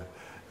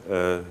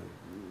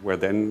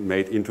then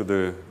made into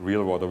the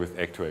real water with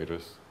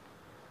actuators.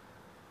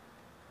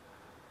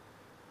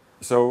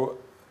 So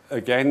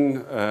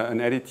again, an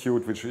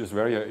attitude which is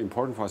very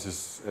important for us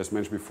is, as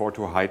mentioned before,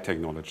 to high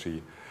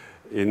technology.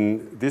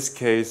 In this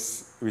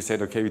case, we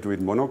said, okay, we do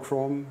it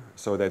monochrome,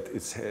 so that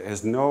it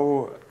has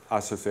no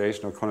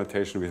association or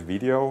connotation with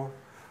video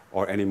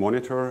or any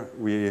monitor.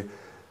 We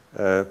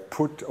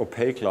put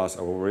opaque glass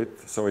over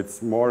it, so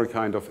it's more a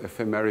kind of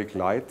ephemeric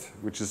light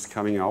which is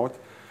coming out.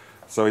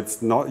 So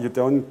it's not, you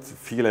don't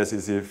feel as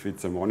if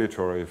it's a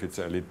monitor, or if it's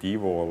a LED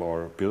wall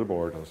or a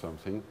billboard or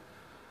something.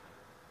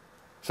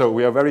 So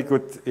we are very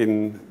good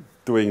in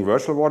doing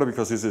virtual water,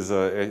 because this is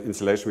an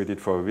installation we did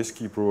for a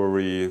whiskey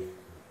brewery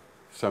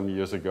some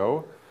years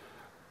ago.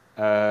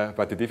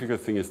 But the difficult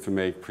thing is to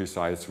make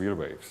precise real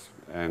waves.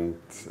 And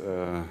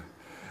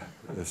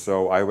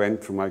so I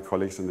went to my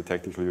colleagues in the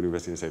technical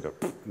university and said,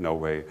 oh, no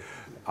way.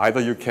 Either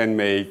you can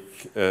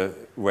make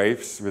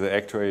waves with an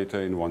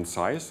actuator in one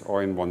size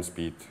or in one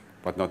speed,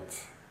 but not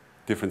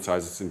different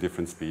sizes in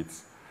different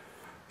speeds.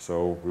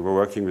 So we were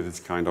working with this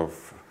kind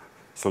of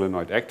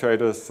solenoid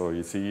actuators. So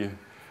you see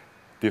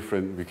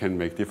different, we can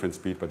make different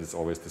speed, but it's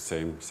always the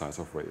same size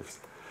of waves.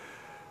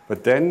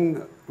 But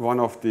then one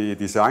of the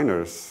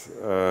designers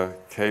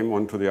came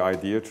onto the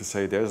idea to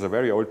say there's a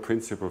very old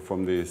principle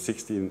from the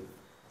 16th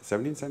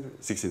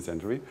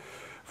century,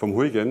 from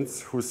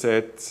Huygens, who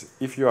said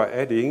if you are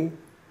adding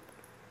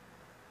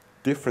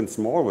different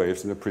small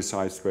waves in a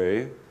precise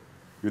way,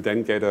 you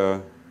then get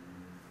a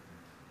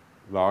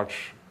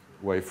large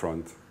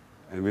wavefront.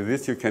 And with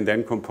this you can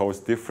then compose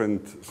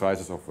different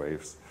sizes of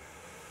waves.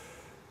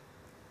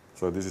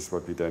 So this is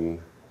what we then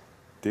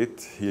did.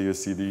 Here you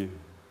see the,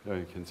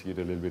 you can see it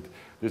a little bit.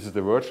 This is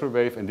the virtual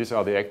wave, and these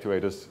are the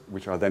actuators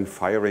which are then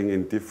firing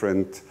in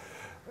different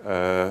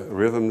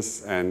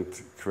rhythms and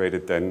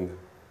created then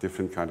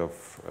different kind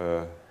of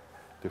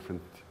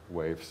different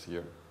waves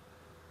here.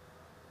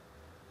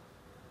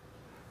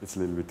 It's a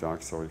little bit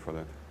dark, sorry for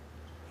that.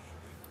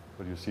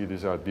 But you see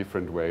these are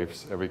different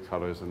waves. Every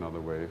color is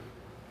another wave.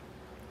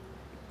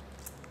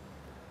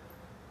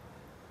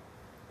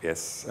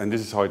 Yes, and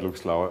this is how it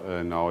looks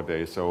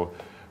nowadays. So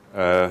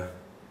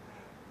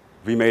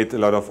we made a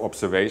lot of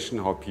observation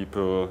how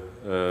people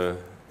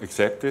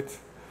accept it.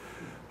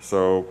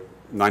 So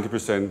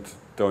 90%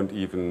 don't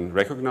even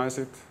recognize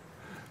it,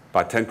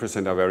 but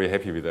 10% are very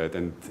happy with that,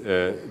 and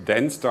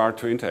then start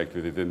to interact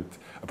with it. And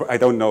I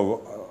don't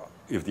know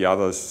if the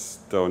others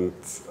don't,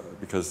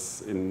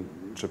 because in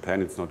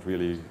Japan it's not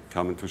really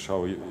common to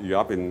show you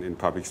up in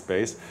public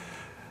space.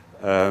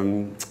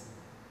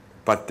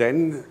 But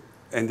then,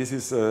 and this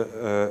is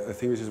a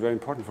thing which is very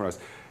important for us,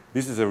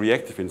 this is a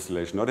reactive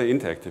installation, not an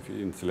interactive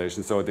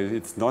installation. So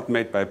it's not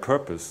made by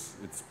purpose,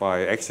 it's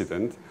by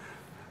accident.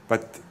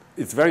 But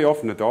it's very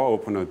often a door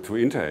opener to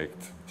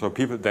interact. So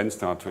people then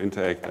start to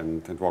interact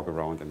and walk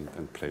around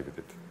and play with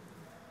it.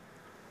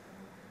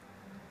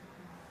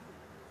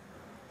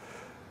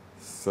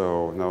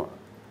 So now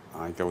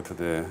I go to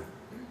the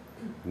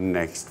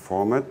next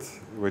format,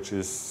 which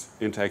is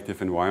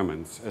interactive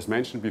environments. As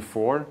mentioned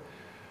before,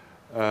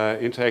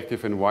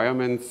 interactive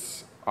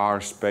environments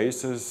are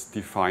spaces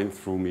defined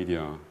through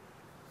media.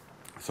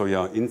 So you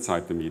are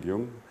inside the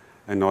medium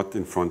and not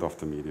in front of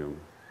the medium.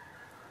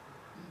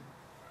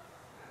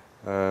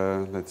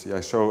 Let's see.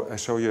 I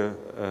show you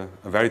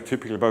a very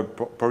typical,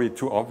 but probably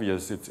too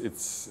obvious.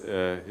 It's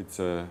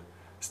a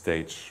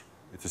stage.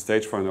 It's a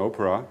stage for an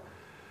opera.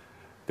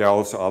 There are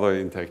also other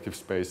interactive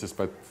spaces,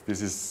 but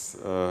this is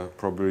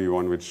probably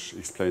one which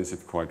explains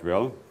it quite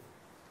well.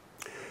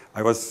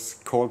 I was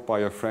called by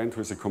a friend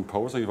who is a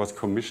composer. He was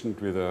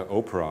commissioned with an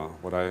opera,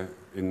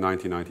 in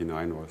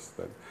 1999 was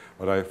that.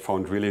 What I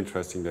found really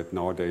interesting that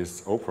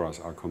nowadays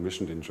operas are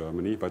commissioned in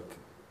Germany, but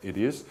it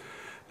is.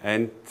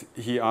 And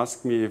he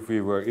asked me if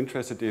we were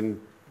interested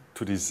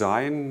to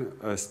design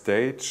a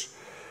stage,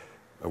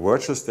 a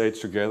virtual stage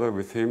together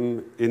with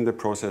him in the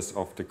process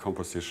of the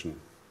composition.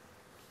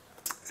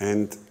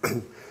 And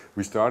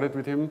we started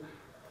with him.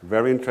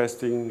 Very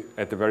interesting.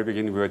 At the very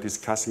beginning, we were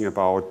discussing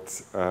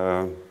about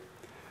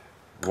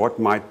what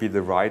might be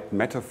the right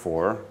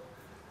metaphor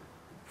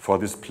for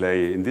this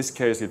play. In this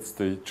case, it's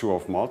the Jew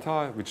of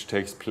Malta, which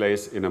takes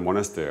place in a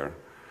monastery.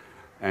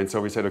 And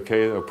so we said,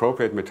 okay, the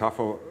appropriate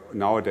metaphor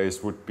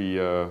nowadays would be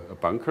a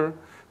bunker,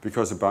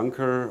 because a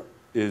bunker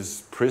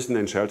is prison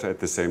and shelter at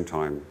the same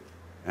time.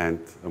 And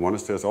a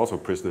monastery is also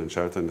prison and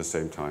shelter at the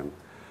same time.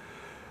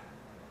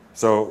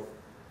 So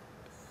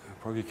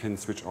probably can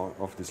switch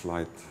off this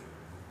light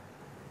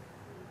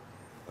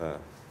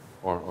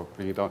or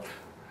bring it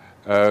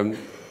on.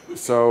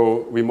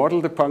 So we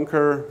modeled the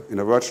bunker in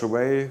a virtual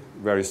way,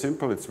 very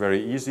simple. It's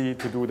very easy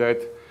to do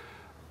that,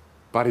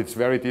 but it's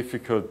very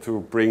difficult to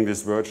bring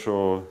this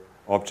virtual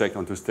object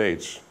onto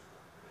stage.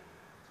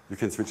 You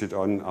can switch it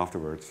on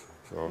afterwards.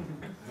 So,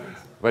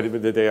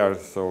 but they are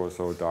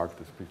so dark,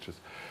 these pictures.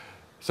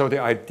 So the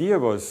idea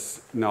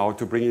was now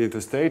to bring it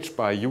into stage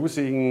by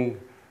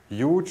using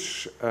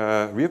huge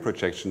rear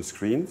projection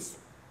screens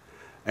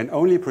and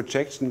only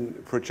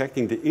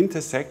projecting the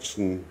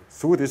intersection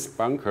through this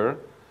bunker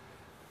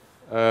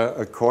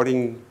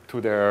according to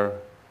their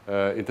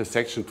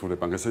intersection to the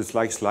bunker. So it's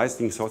like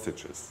slicing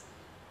sausages.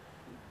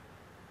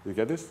 You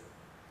get this?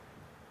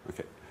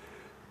 Okay.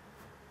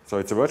 So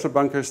it's a virtual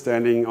bunker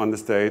standing on the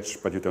stage,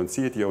 but you don't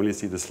see it. You only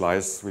see the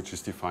slice, which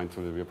is defined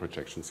through the rear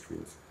projection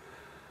screens.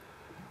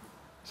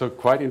 So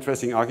quite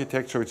interesting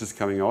architecture which is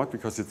coming out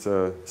because it's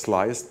a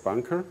sliced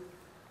bunker.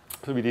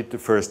 So we did the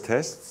first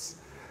tests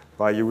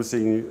by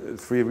using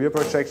 3 rear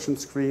projection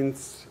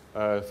screens,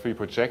 3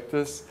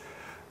 projectors,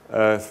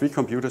 3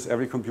 computers.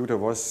 Every computer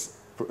was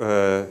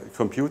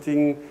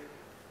computing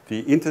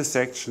the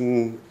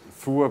intersection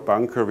through a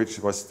bunker which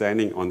was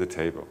standing on the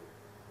table.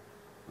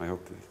 I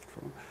hope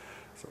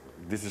so.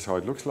 This is how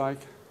it looks like.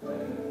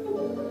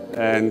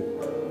 And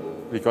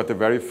we got the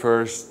very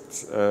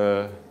first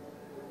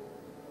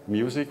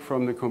music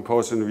from the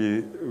composer, and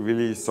we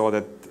really saw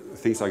that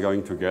things are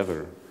going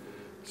together.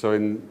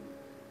 So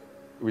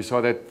we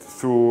saw that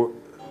through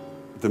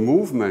the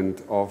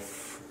movement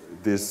of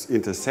these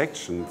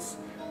intersections,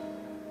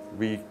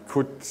 we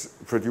could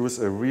produce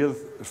a real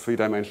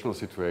 3-dimensional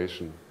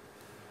situation.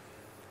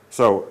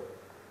 So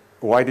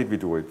why did we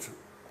do it?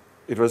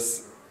 it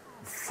was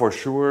for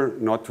sure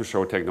not to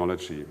show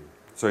technology.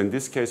 So in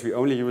this case, we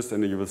only used,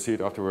 and you will see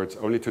it afterwards,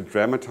 only to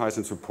dramatize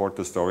and support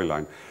the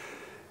storyline.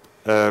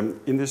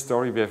 In this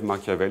story, we have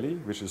Machiavelli,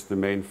 which is the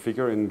main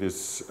figure in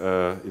this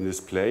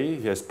play.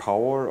 He has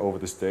power over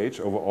the stage,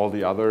 over all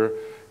the other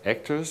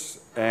actors,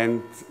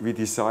 and we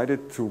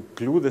decided to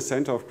glue the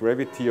center of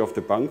gravity of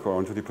the bunker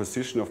onto the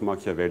position of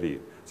Machiavelli.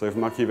 So if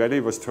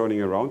Machiavelli was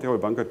turning around, the whole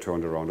bunker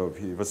turned around. Or if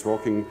he was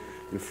walking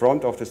in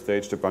front of the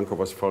stage, the bunker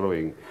was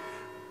following.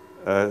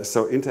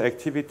 So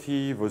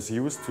interactivity was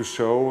used to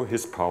show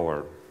his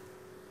power,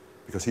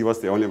 because he was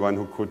the only one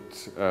who could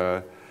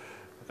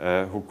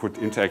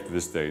interact with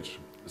the stage.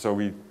 So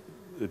we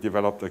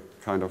developed a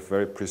kind of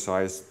very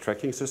precise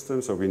tracking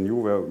system, so we knew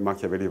where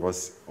Machiavelli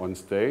was on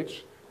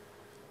stage.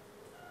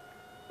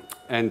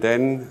 And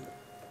then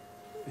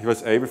he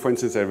was able, for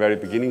instance, at the very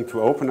beginning,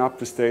 to open up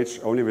the stage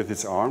only with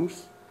his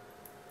arms.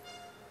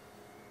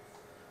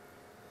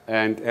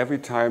 And every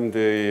time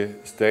the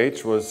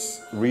stage was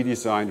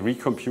redesigned,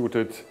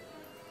 recomputed,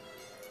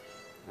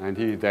 and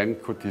he then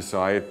could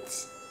decide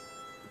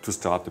to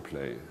start the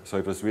play. So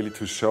it was really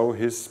to show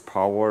his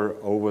power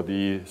over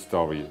the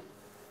story.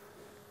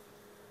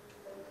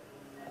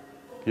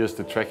 Here's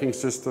the tracking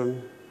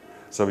system.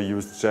 So we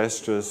used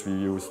gestures, we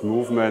used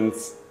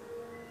movements.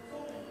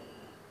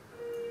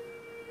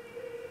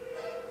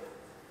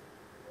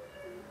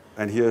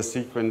 And here's a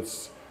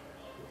sequence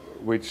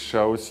which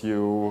shows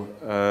you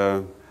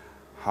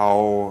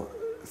how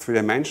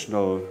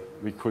three-dimensional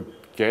we could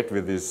get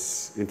with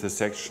these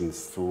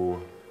intersections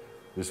through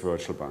this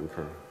virtual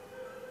bunker.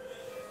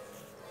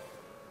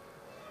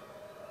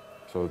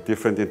 So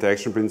different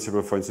interaction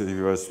principle, for instance, if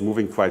he was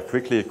moving quite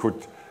quickly, he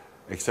could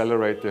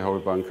accelerate the whole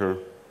bunker.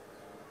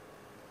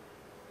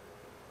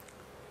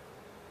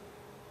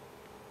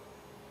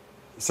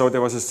 So there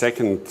was a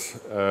second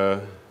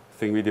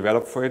thing we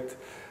developed for it.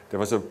 There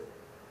was a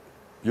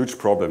huge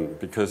problem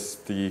because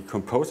the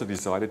composer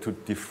decided to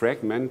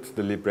defragment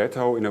the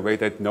libretto in a way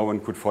that no one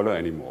could follow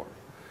anymore.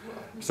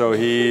 So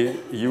he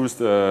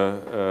used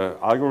an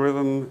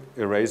algorithm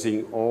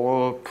erasing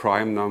all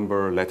prime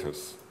number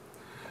letters.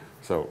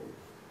 So it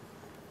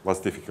was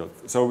difficult.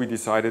 So we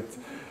decided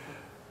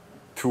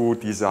to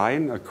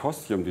design a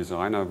costume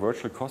design, a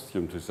virtual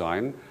costume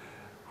design,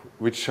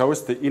 which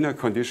shows the inner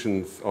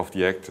conditions of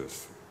the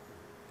actors.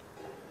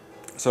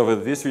 So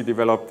with this we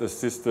developed a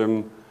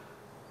system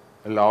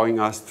allowing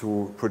us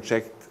to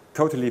project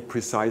totally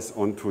precise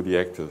onto the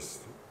actors.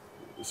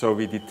 So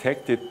we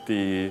detected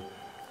the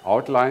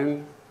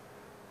outline,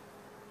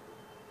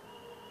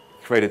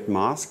 created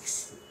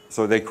masks,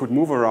 so they could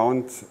move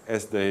around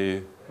as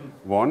they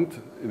want.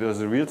 It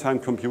was a real-time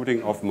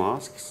computing of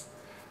masks,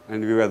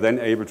 and we were then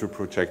able to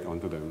project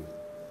onto them.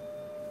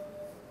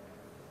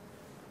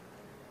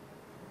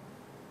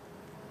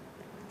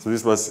 So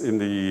this was in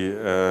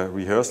the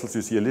rehearsals.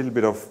 You see a little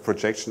bit of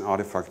projection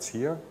artifacts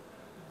here.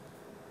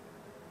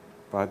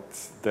 But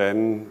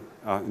then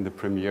in the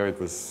premiere, it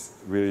was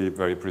really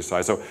very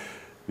precise. So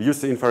we used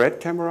the infrared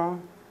camera,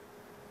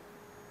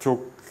 took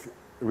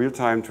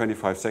real-time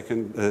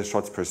 25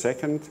 shots per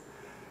second,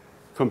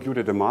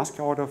 computed a mask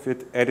out of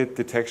it, added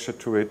the texture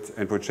to it,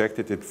 and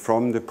projected it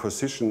from the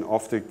position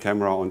of the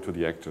camera onto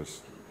the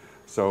actors.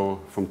 So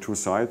from two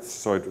sides,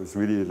 so it was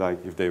really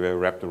like if they were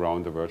wrapped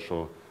around the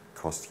virtual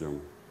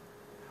costume.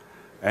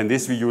 And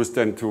this we used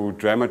then to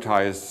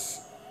dramatize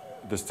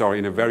the story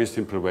in a very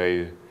simple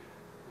way.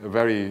 A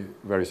very,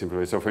 very simple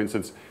way. So for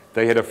instance,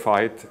 they had a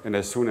fight, and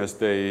as soon as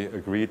they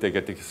agreed, they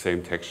get the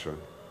same texture.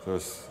 So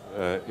it's,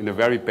 in a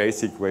very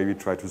basic way, we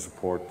try to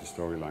support the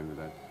storyline with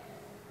that.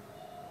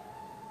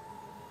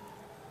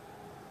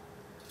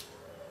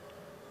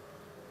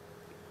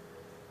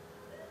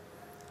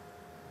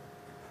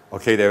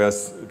 Okay,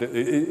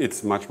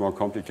 it's much more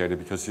complicated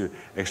because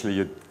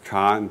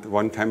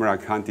one camera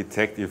can't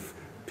detect if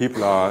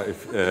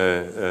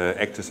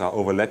actors are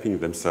overlapping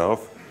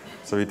themselves.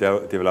 So we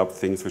developed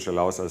things which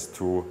allows us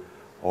to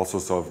also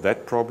solve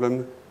that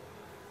problem.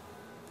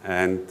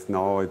 And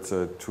now it's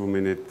a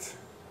 2-minute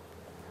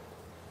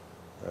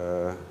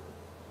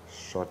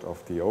shot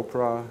of the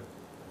opera,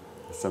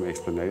 with some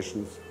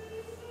explanations.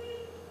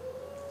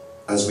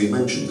 As we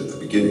mentioned at the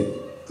beginning,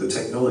 the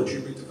technology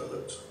we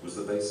developed was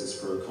the basis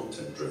for a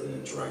content-driven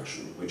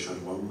interaction which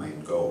had one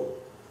main goal,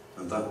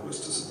 and that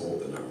was to support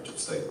the narrative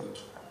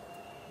statement.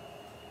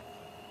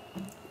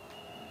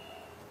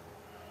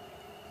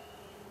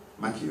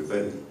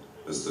 Machiavelli,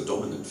 as the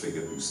dominant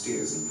figure who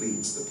steers and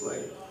leads the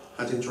play,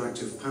 had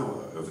interactive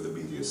power over the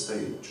media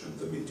stage and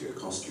the media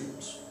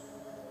costumes.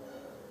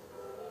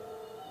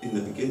 In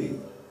the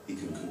beginning, he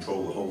can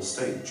control the whole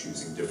stage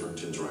using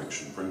different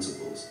interaction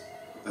principles,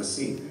 as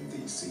seen in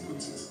these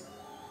sequences.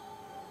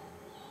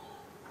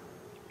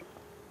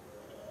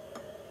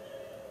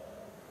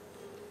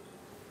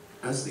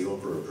 As the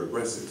opera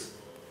progresses,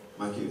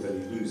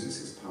 Machiavelli loses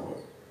his power,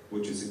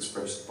 which is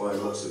expressed by a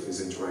loss of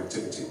his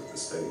interactivity with the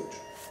stage.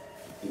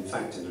 In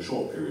fact, in a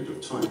short period of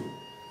time,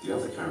 the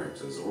other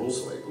characters are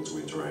also able to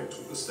interact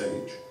with the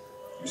stage,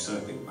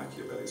 usurping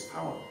Machiavelli's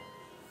power.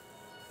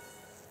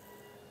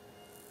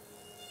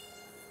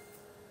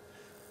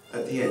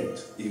 At the end,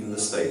 even the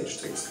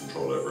stage takes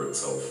control over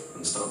itself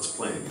and starts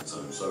playing its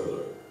own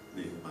solo,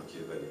 leaving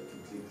Machiavelli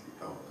completely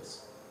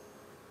powerless.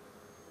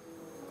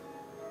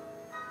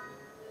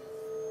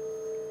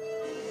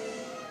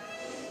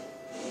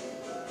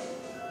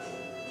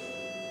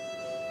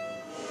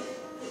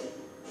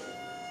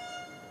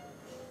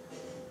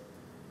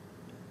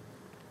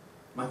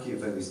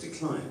 Machiavelli's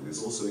decline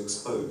is also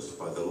exposed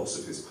by the loss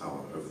of his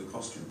power over the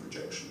costume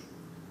projection,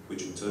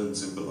 which in turn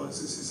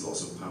symbolises his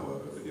loss of power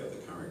over the other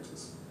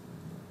characters.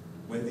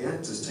 When the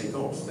actors take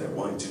off their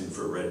white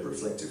infrared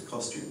reflective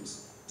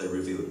costumes, they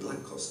reveal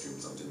black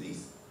costumes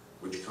underneath,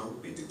 which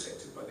can't be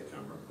detected by the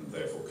camera and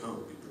therefore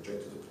can't be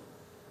projected upon.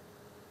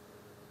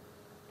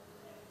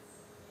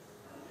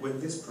 When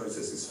this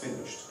process is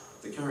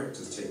finished, the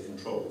characters take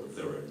control of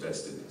their own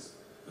destinies,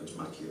 and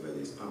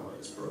Machiavelli's power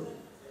is broken.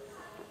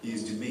 He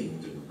is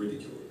demeaned and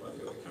ridiculed by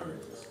the other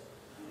characters.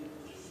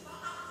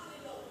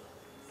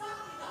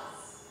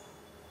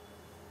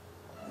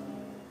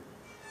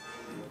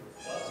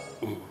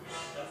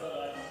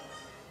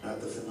 At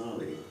the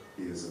finale,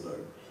 he is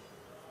alone,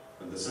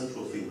 and the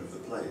central theme of the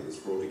play is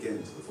brought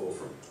again to the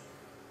forefront.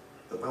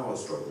 The power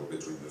struggle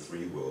between the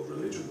three world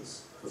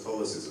religions,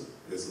 Catholicism,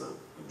 Islam,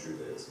 and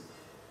Judaism.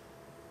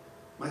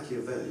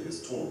 Machiavelli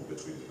is torn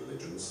between the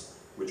religions,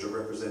 which are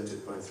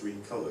represented by three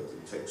coloured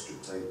and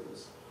textured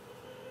tables.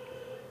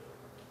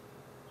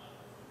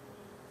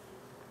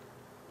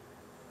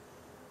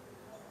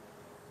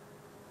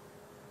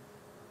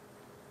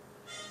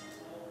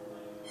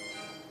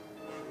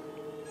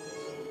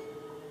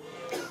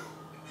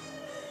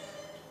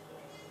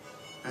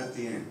 At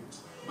the end,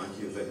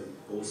 Machiavelli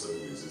also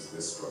loses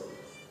this struggle,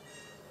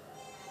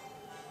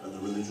 and the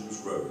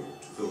religions grow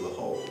to fill the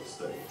whole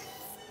stage.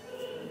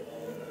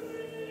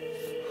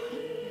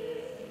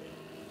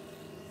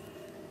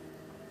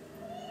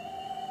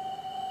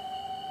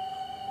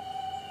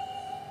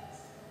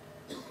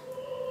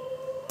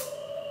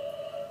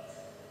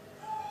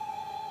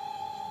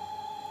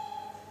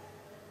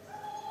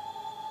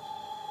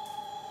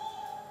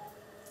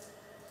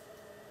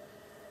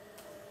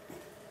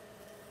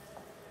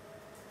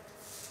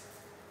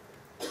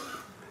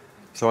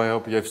 So I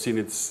hope you have seen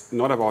it's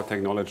not about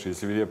technology,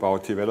 it's really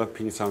about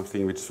developing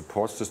something which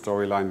supports the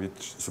storyline,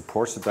 which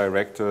supports the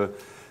director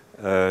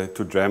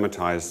to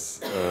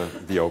dramatize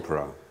the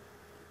opera.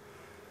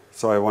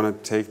 So I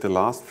want to take the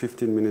last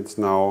 15 minutes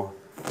now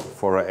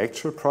for an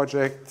actual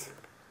project,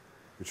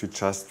 which we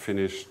just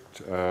finished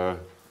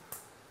end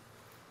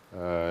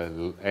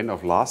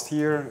of last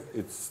year.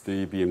 It's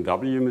the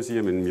BMW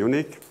Museum in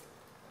Munich,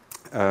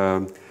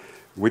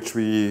 which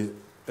we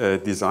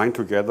designed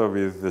together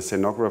with the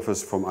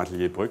scenographers from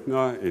Atelier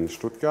Brückner in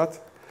Stuttgart.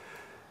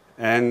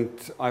 And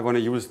I want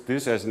to use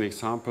this as an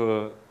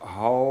example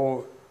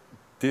how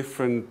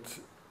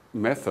different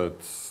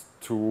methods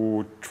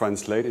to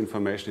translate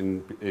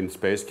information in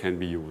space can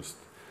be used.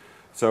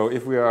 So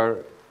if we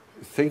are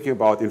thinking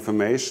about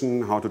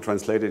information, how to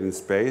translate it in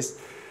space,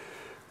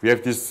 we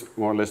have this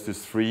more or less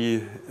these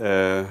three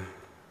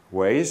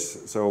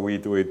ways. So we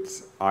do it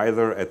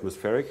either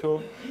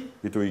atmospherical,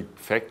 we do it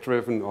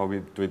fact-driven, or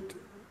we do it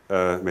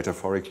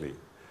metaphorically.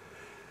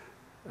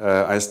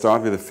 I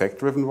start with a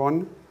fact-driven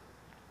one.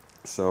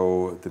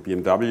 So the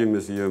BMW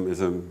Museum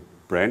is a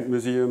brand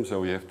museum,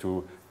 so we have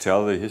to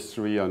tell the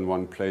history on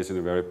one place in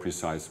a very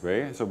precise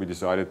way. So we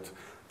decided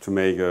to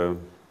make a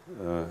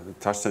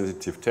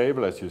touch-sensitive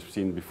table, as you've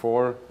seen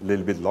before, a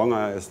little bit longer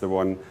as the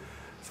one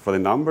for the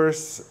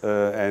numbers,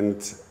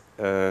 and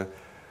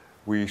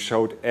we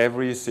showed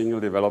every single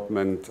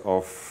development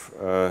of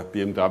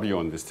BMW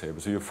on this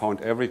table. So you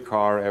found every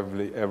car,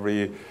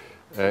 every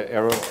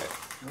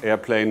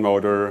airplane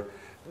motor,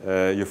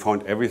 you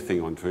found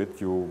everything onto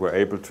it. You were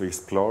able to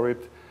explore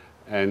it,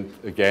 and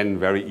again,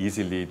 very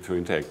easily to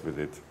interact with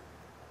it.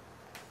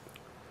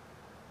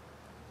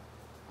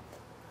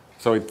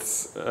 So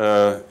it's,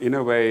 in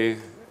a way,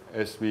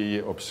 as we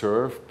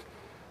observed,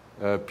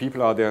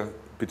 people are there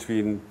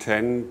between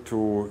 10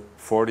 to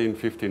 14,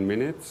 15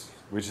 minutes,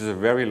 which is a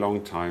very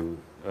long time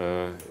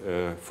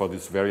for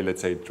this very,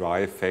 let's say,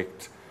 dry,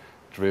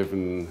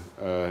 fact-driven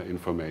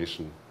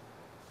information.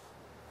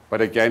 But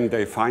again,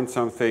 they find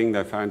something,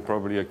 they find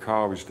probably a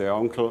car which their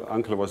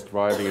uncle was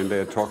driving, and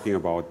they're talking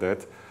about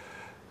that.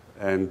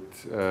 And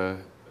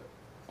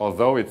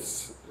although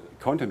it's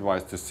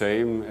content-wise the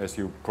same as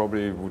you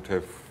probably would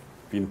have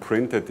been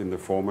printed in the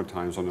former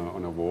times on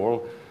a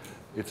wall,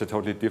 it's a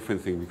totally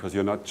different thing because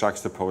you're not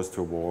juxtaposed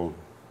to a wall.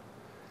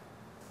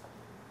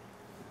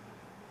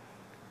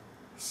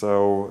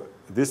 So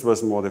this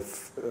was more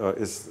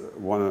is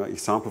one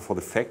example for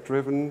the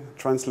fact-driven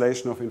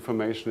translation of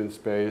information in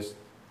space.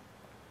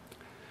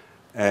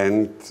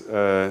 And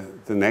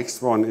the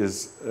next one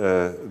is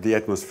the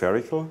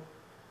atmospherical.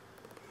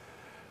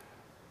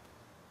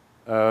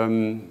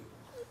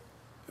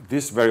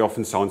 This very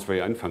often sounds very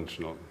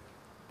unfunctional,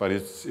 but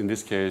it's in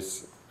this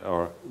case,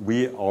 or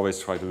we always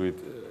try to do it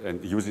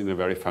and use it in a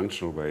very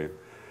functional way.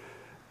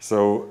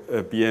 So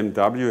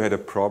BMW had a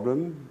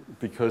problem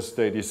because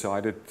they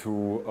decided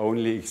to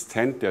only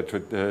extend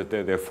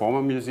their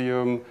former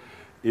museum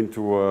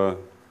into a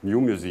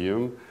new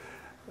museum.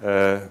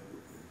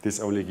 This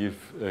only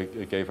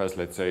gave us,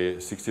 let's say,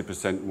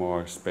 60%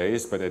 more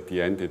space, but at the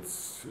end,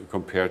 it's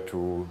compared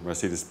to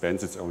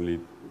Mercedes-Benz, it's only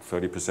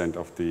 30%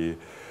 of the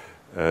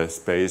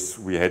space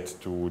we had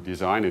to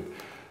design it.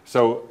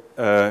 So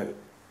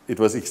it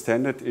was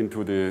extended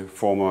into the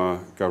former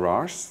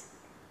garage,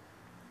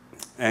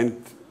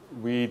 and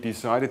we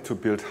decided to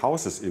build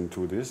houses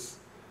into this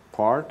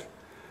part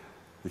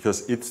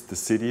because it's the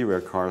city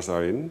where cars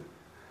are in.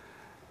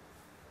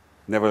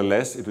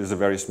 Nevertheless, it was a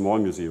very small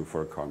museum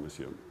for a car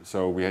museum.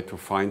 So we had to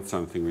find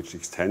something which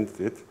extended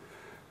it.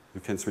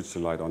 You can switch the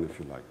light on if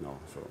you like now.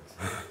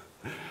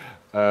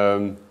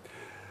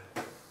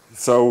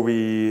 So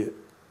we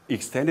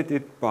extended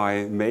it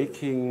by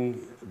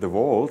making the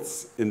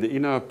walls in the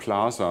inner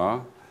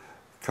plaza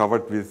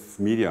covered with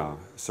media.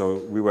 So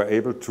we were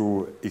able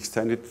to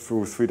extend it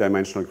through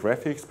three-dimensional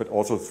graphics, but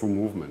also through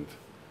movement.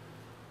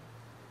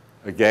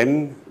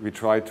 Again, we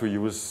tried to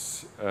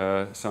use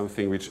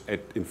something which,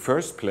 in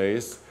first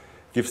place,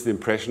 gives the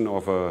impression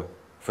of a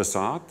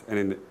facade,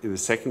 and in the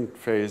second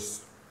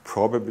phase,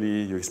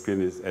 probably you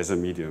experience it as a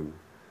medium.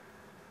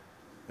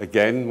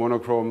 Again,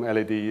 monochrome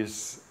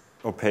LEDs,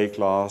 opaque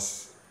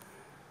glass.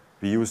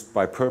 We used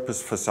by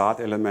purpose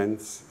facade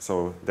elements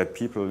so that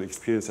people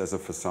experience as a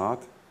facade.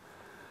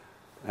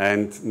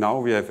 And now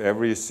we have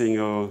every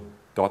single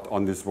dot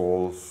on these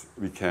walls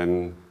we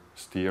can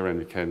steer and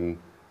we can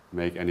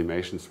make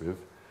animations with.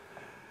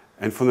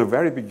 And from the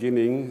very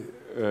beginning,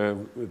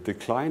 the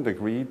client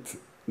agreed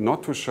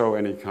not to show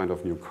any kind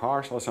of new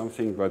cars or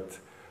something, but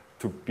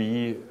to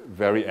be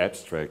very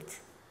abstract.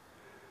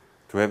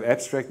 To have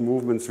abstract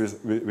movements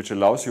which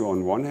allows you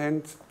on one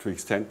hand to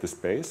extend the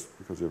space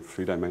because of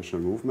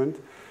three-dimensional movement,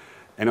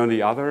 and on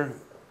the other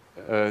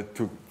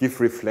to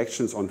give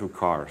reflections onto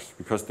cars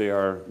because they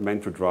are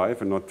meant to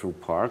drive and not to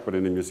park, but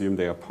in the museum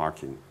they are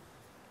parking.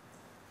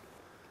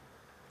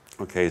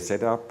 Okay,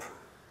 setup.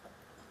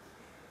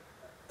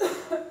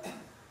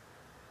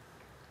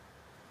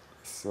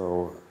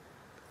 So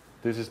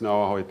this is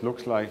now how it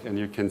looks like, and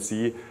you can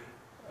see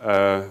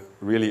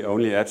really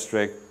only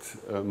abstract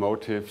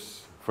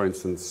motifs, for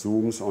instance,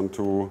 zooms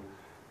onto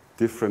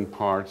different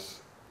parts,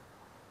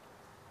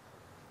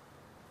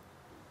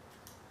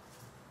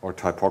 or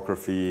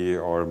typography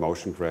or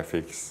motion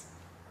graphics.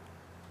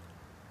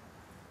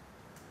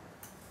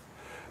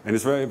 And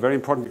it's very, very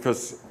important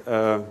because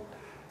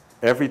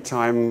every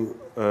time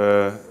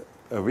a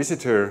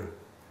visitor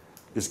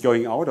is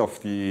going out of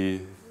the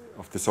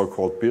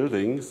so-called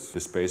buildings, the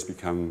space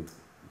becomes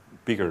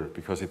bigger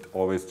because it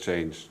always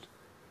changed.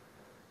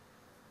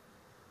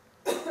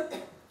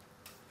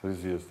 So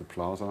this is the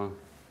plaza.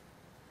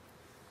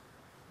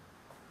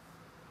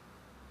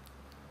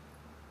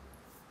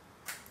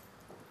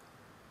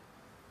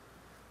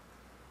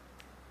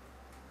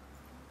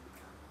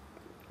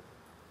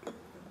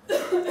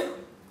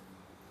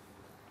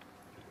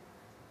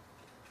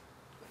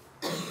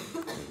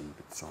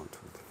 Sound to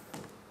it.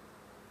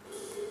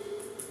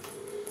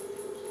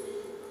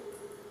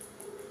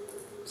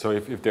 So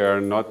if there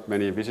are not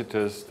many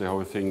visitors, the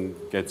whole thing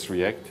gets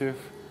reactive.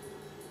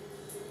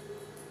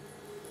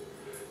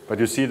 But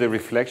you see the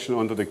reflection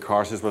onto the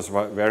cars, this was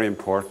very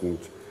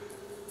important.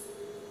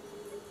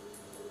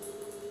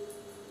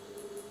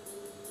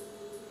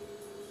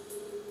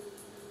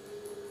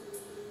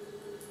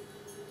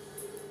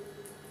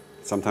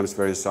 Sometimes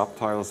very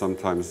subtle,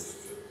 sometimes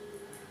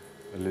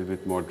a little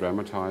bit more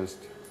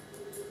dramatized.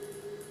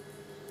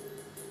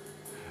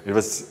 It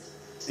was,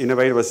 in a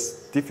way, it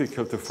was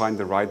difficult to find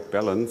the right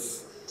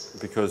balance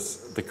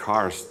because the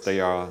cars, they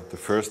are the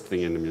first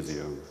thing in the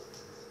museum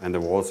and the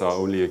walls are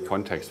only a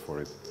context for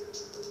it.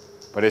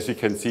 But as you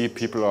can see,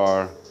 people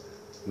are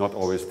not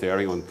always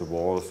staring on the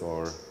walls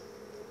or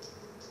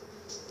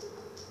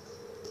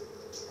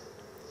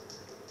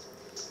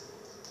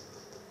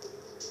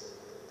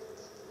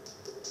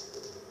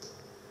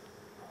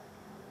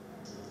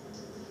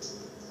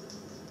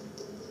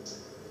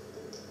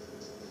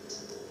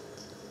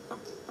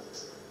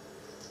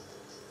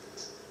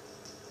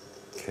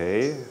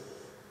Okay,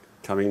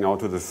 coming now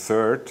to the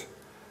third.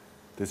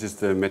 This is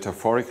the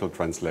metaphorical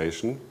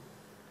translation.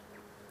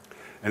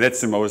 And that's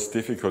the most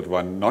difficult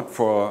one, not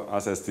for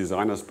us as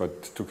designers,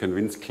 but to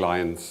convince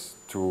clients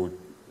to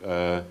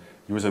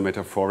use a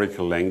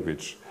metaphorical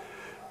language.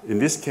 In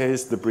this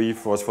case, the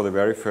brief was for the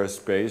very first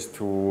space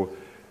to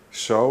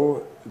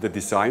show the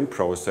design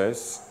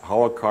process,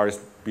 how a car is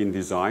being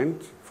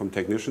designed from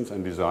technicians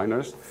and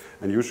designers.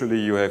 And usually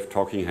you have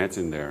talking heads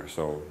in there.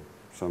 So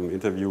some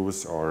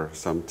interviews or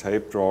some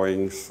tape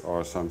drawings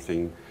or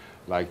something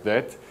like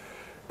that.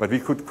 But we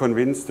could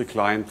convince the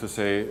client to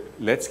say,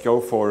 let's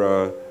go for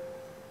a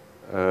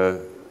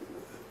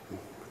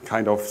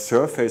kind of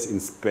surface in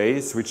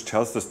space which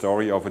tells the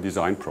story of a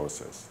design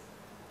process.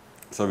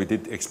 So we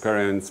did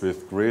experiments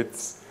with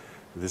grids,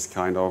 this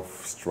kind of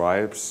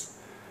stripes,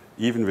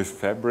 even with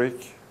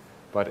fabric,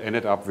 but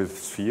ended up with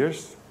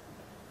spheres.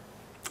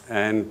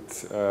 And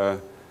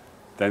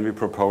then we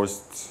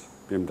proposed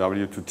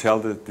BMW to tell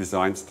the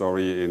design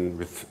story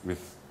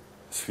with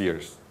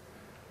spheres.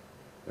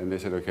 And they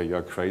said, okay,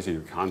 you're crazy,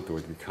 you can't do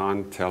it. We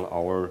can't tell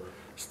our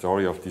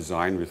story of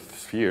design with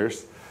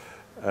spheres.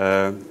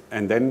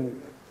 And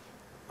then,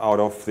 out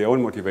of their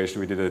own motivation,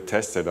 we did a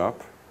test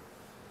setup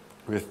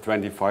with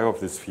 25 of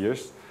the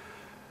spheres.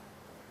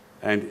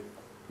 And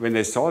when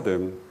they saw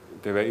them,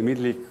 they were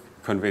immediately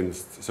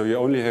convinced. So you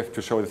only have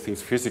to show the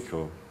things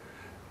physical.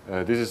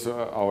 This is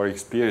our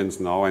experience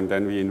now, and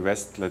then we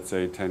invest, let's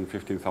say, 10,000,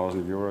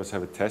 15,000 euros,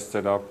 have a test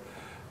set up,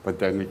 but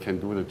then we can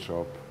do the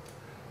job.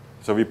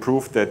 So we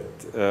proved that,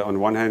 on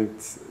one hand,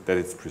 that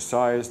it's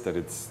precise, that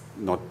it's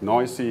not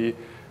noisy,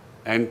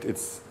 and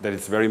that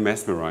it's very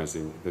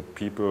mesmerizing, that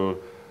people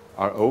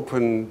are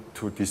open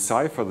to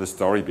decipher the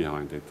story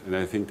behind it. And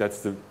I think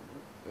that's the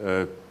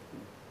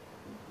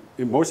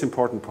most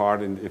important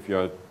part if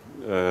you're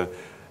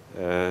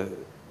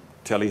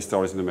telling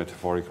stories in a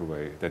metaphorical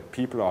way, that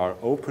people are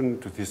open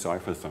to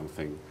decipher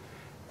something.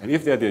 And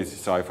if they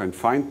decipher and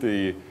find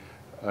the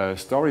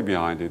story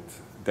behind it,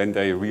 then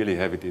they really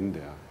have it in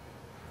there.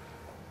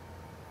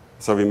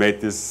 So we made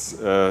this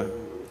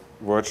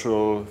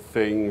virtual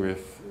thing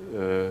with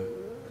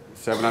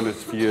 700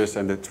 spheres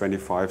and the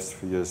 25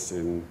 spheres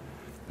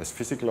as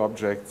physical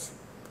objects.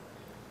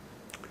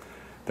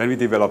 Then we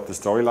developed the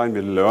storyline.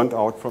 We learned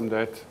out from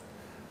that.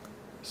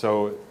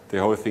 So the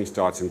whole thing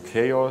starts in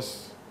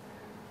chaos.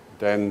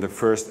 Then the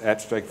first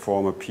abstract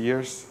form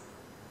appears.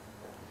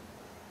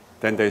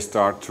 Then they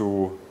start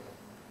to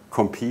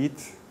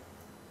compete.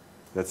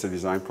 That's the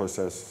design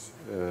process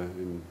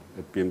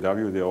at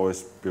BMW. They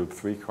always build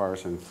 3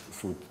 cars and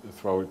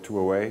throw 2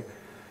 away.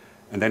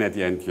 And then at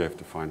the end, you have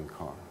the final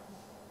car.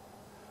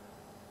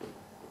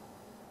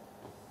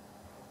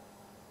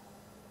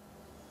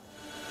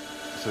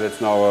 So that's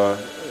now a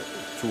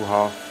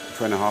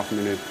 2.5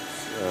 minute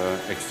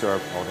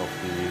excerpt out of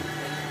the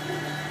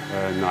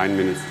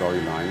 9-minute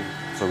storyline.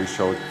 So we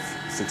showed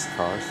 6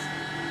 cars.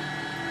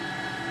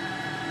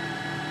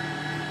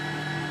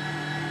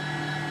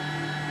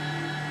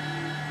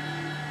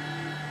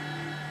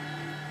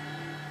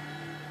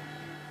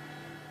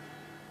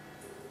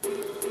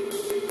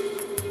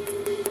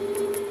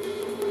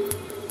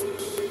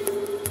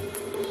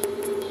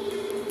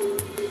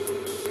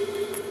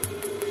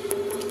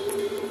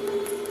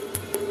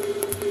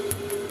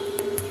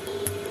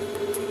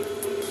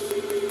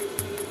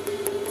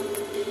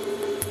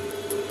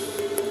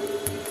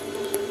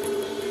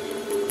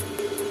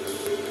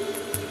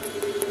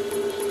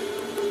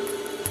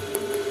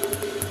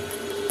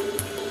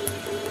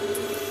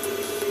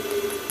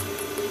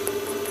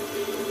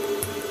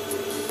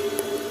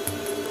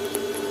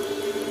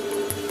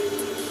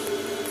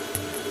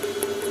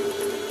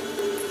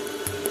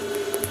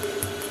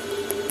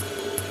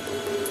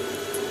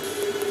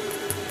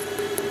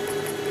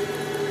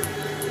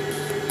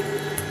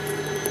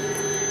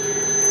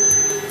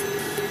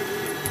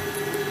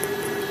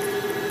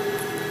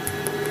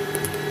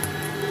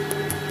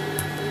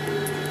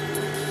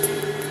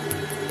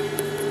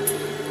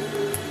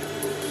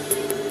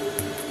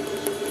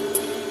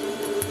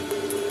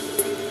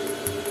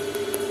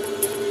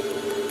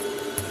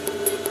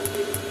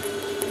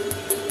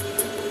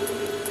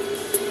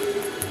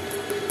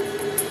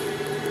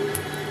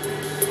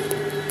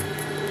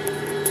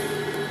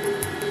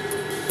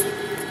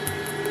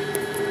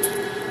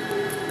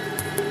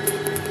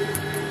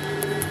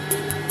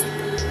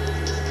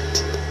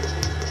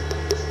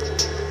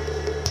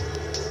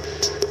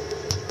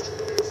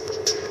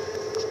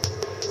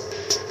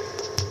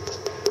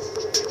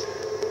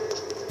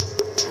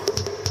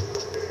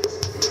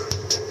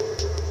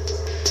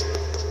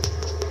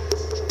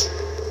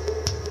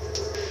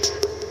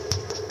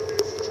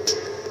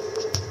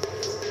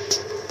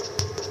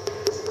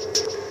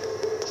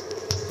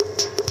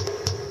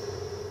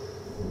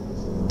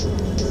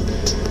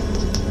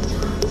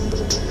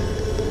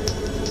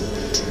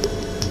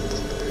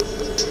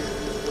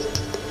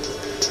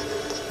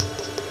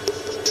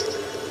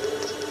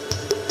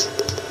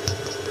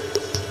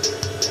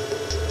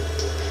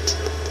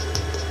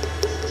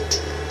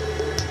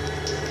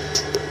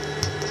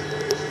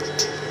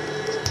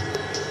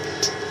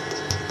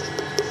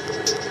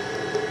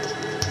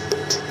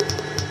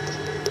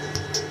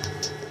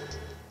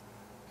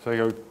 So I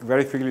go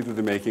very quickly to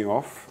the making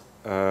of.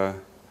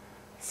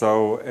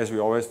 So as we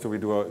always do, we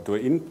do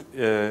an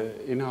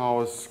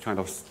in-house kind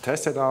of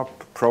test setup,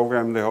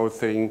 program the whole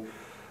thing.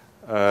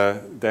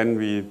 Then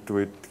we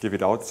give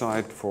it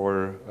outside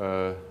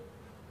for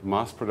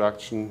mass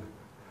production,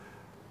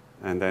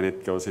 and then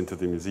it goes into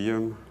the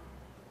museum.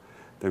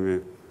 Then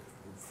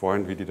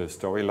we did a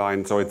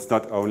storyline. So it's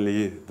not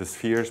only the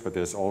spheres, but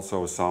there's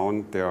also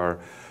sound. There are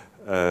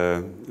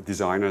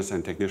designers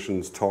and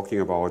technicians talking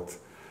about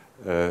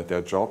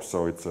their jobs.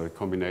 So it's a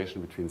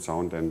combination between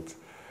sound and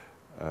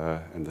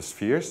the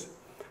spheres.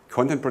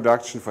 Content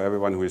production for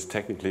everyone who is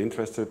technically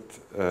interested.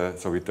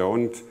 So we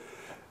don't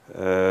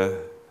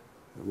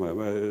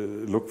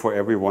look for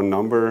every one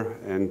number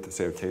and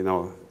say, okay,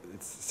 now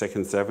it's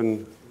second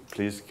 7,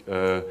 please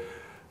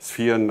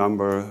sphere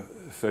number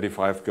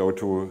 35 go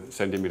to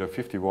centimeter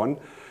 51.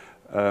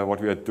 What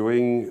we are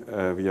doing,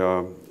 we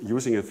are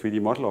using a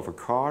 3D model of a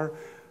car,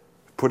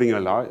 putting a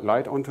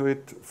light onto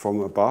it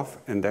from above,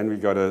 and then we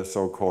got a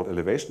so-called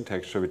elevation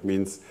texture, which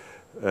means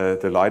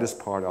the lightest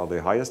part are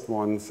the highest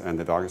ones and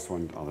the darkest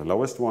ones are the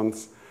lowest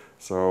ones.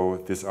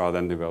 So these are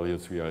then the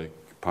values we are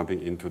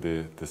pumping into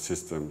the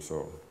system.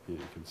 So here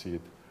you can see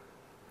it.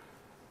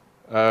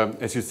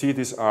 As you see,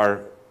 these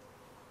are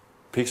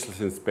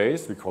pixels in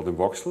space. We call them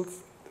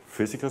voxels,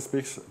 physical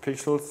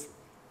pixels.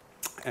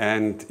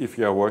 And if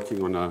you are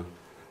working on a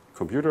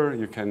computer,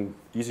 you can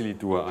easily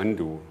do an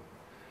undo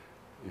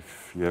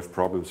if you have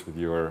problems with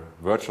your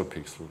virtual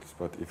pixels.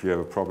 But if you have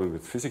a problem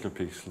with physical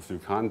pixels, you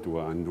can't do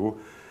an undo.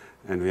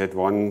 And we had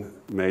one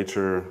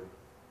major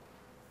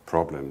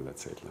problem,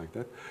 let's say it like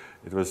that.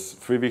 It was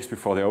 3 weeks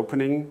before the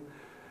opening.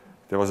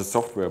 There was a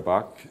software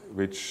bug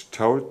which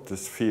told the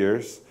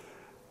spheres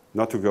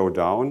not to go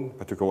down,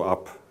 but to go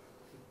up.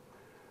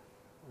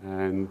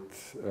 And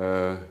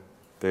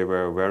they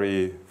were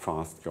very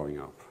fast going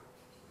up.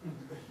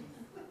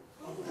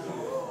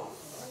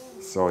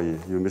 Sorry,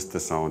 you missed the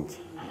sound.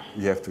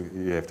 You have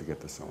to get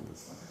the sound.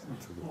 It's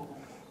too good.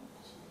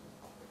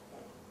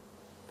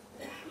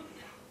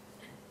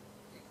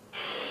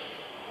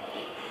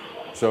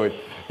 So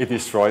it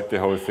destroyed the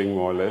whole thing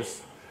more or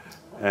less.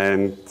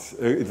 And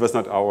it was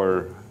not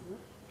our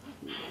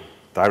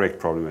direct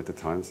problem at the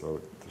time, so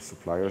the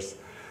suppliers,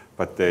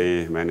 but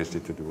they managed to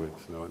do it.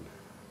 So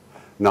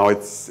now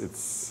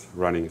it's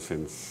running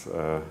since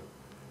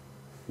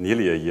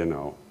nearly a year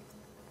now.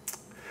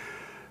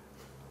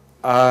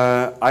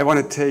 I want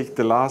to take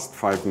the last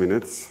 5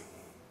 minutes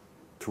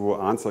to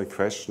answer a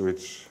question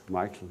which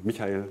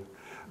Michael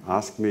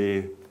asked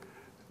me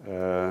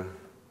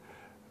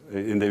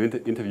in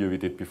the interview we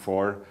did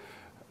before.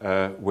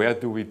 Where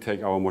do we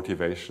take our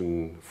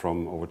motivation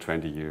from over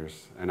 20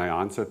 years? And I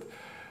answered,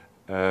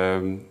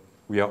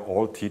 we are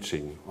all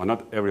teaching, or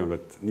not everyone,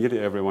 but nearly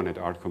everyone at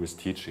ART+COM is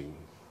teaching.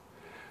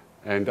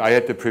 And I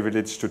had the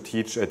privilege to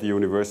teach at the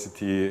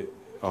University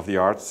of the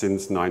Arts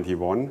since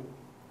 '91.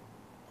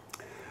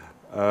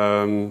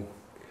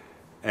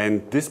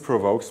 And this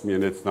provokes me,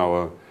 and it's now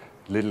a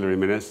little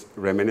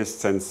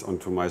reminiscence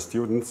onto my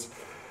students.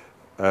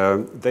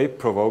 They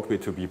provoke me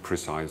to be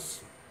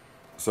precise.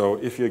 So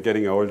if you're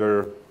getting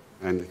older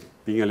and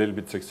being a little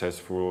bit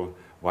successful,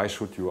 why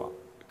should you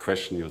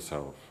question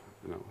yourself?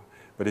 You know?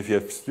 But if you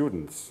have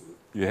students,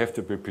 you have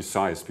to be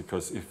precise,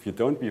 because if you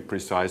don't be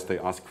precise, they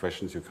ask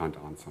questions you can't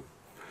answer.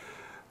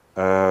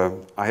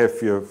 I have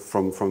here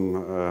from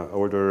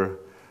older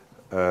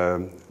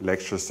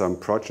lectures some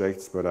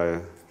projects, but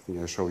I think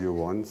I show you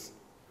once,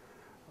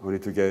 only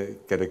to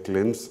get a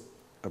glimpse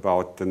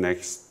about the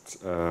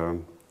next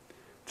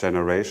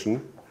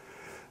generation.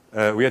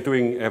 We are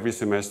doing every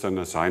semester an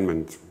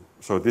assignment.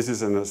 So this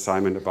is an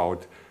assignment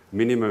about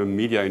minimal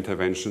media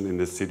intervention in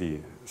the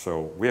city.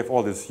 So we have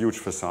all these huge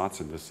facades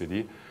in the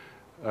city,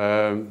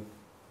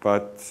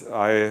 but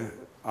I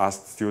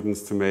asked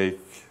students to make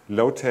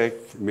low-tech,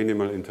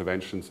 minimal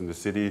interventions in the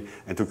city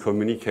and to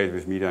communicate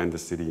with media in the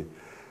city.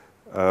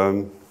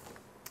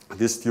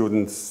 These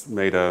students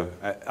made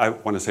I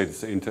want to say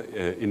this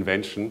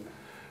invention,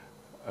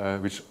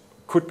 which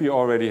could be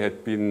already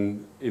had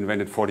been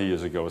invented 40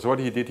 years ago. So what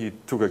he did, he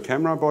took a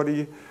camera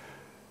body,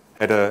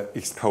 had an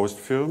exposed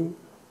film,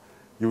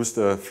 used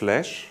a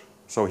flash.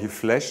 So he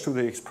flashed to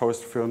the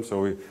exposed film,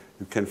 so you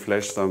can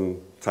flash some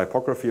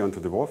typography onto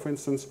the wall, for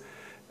instance.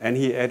 And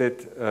he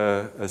added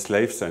a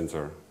slave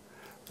sensor,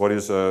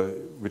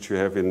 which you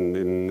have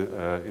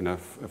in a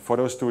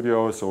photo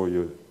studio. So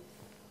you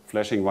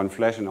flashing one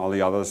flash and all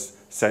the others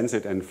sense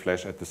it and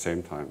flash at the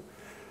same time.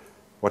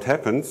 What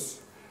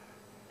happens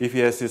if he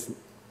has this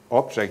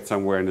object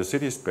somewhere in the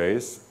city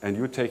space and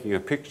you're taking a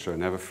picture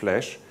and have a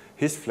flash,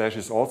 his flash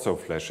is also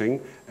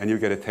flashing and you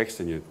get a text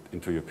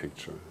into your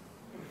picture.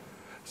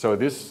 So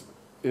this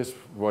is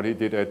what he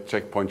did at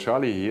Checkpoint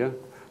Charlie here.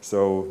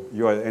 So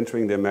you are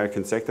entering the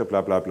American sector,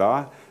 blah, blah,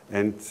 blah,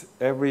 and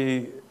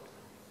every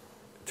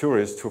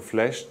tourist who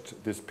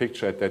flashed this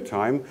picture at that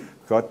time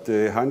got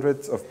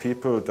hundreds of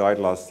people died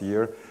last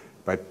year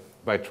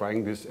by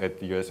trying this at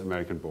the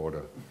US-American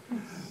border.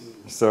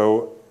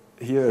 So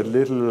here a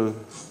little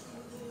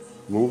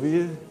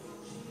movie.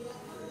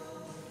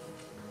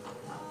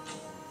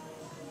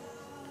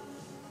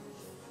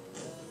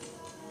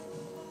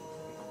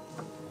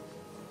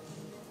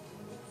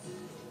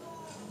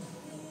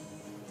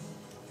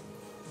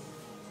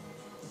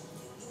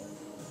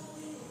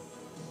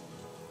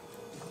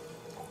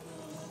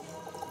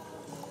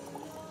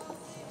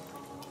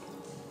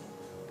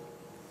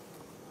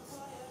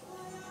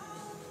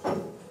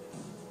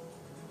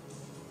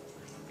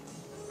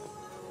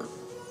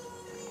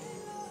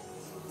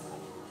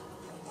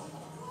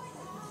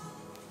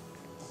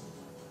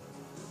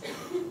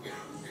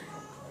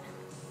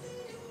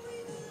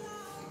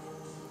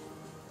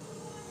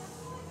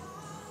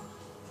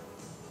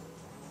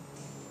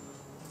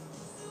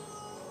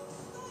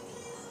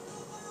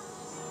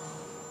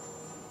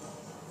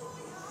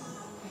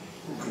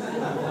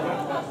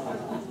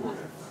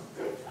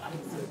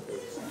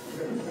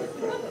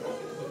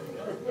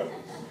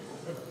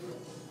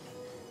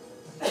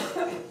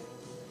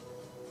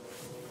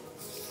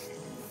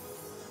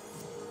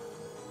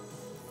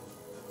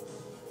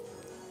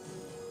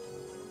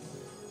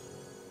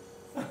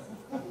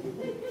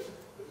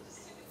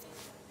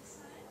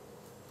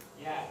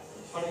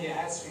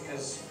 that's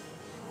because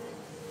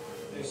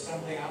there's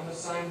something on the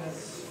sign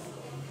that's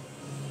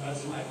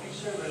in my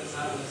picture, but it's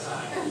not on the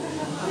sign.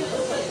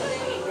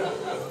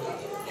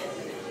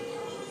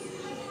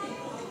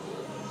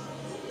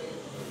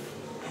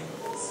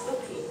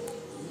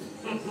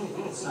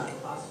 It's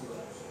not possible.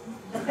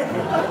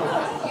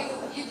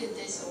 You did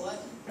this, or what?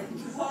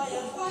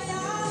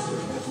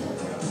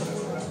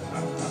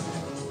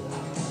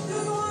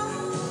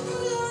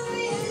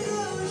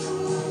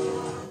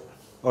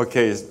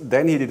 Okay,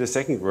 then he did a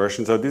second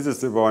version. So this is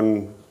the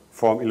one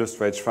form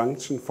illustrates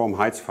function, form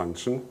hides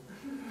function.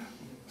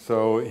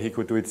 So he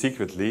could do it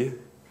secretly.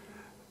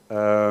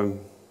 And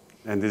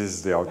this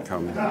is the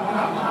outcome.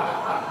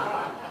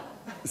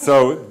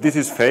 So this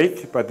is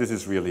fake, but this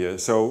is real here.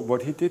 So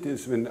what he did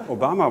is when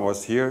Obama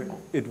was here,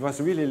 it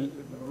was really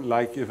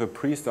like if a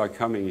priest are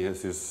coming, he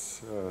has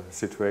this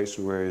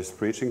situation where he's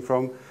preaching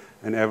from,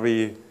 and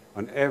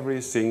on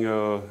every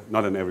single,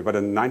 not on every, but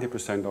on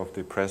 90% of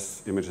the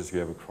press images you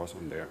have a cross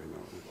on there, you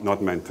know,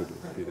 not meant to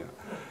be there.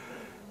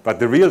 But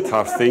the real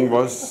tough thing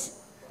was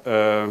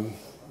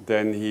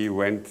then he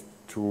went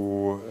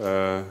to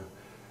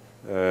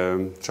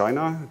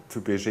China,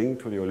 to Beijing,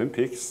 to the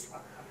Olympics,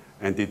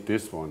 and did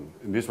this one.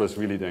 And this was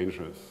really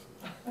dangerous.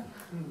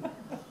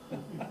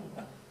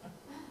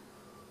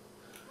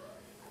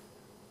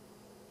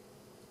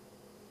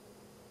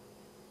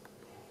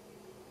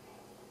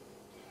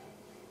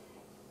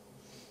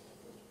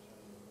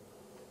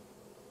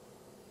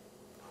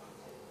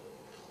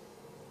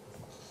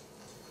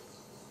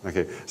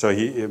 Okay, so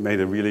he made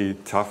a really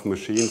tough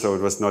machine, so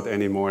it was not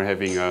anymore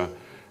having a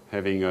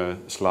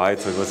slide,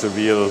 so it was a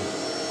real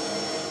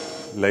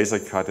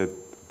laser-cutted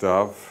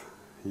dove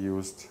he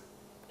used.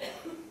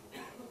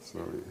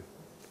 Sorry.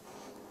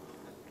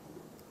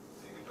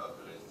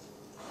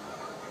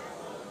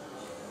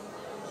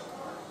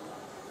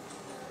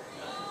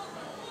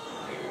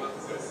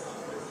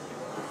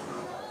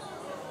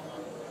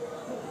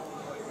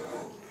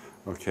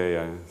 Okay,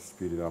 I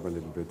speed it up a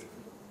little bit.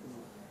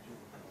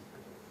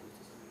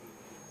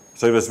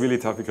 So it was really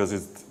tough because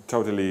it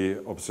totally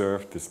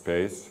observed the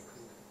space.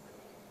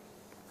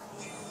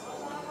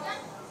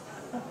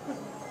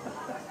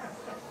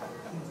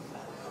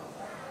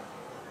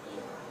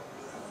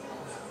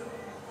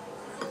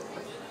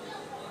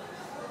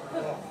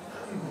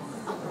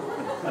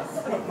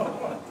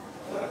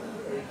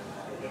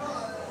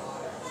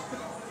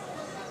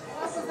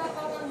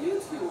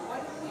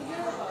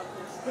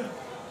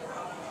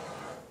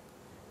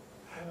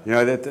 You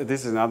know,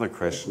 this is another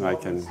question I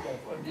can...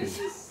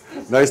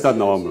 No, it's not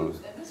normal.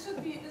 This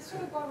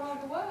should go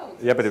around the world.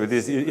 Yeah, but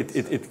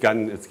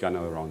it's gone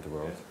around the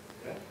world.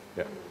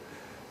 Yeah.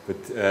 But,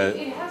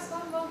 it has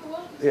gone around the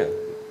world? Yeah.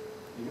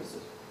 You missed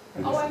it.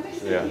 Oh, I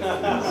missed it.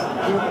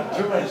 Yeah.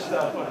 Too much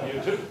stuff on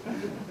YouTube.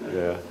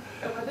 Yeah.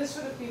 But this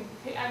should have been,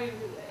 I mean,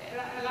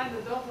 Alain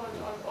the Dove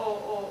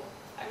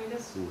I mean,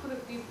 this could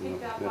have been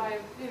picked up by,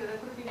 you know, there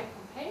could have been a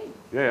campaign.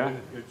 Yeah.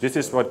 This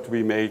is what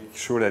we make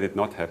sure that it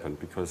not happen,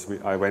 because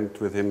I went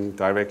with him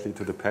directly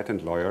to the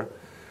patent lawyer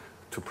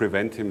to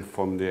prevent him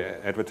from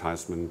the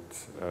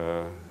advertisement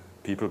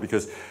people,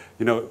 because,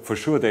 you know, for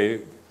sure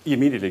they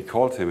immediately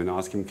called him and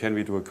asked him, can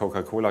we do a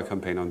Coca-Cola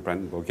campaign on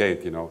Brandenburg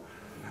Gate, you know?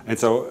 And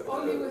so...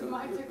 Only with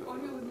my tech,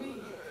 only with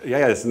me.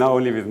 Yeah, it's now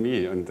only with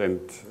me,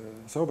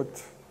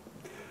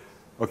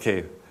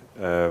 okay.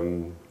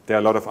 There are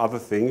a lot of other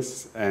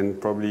things,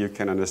 and probably you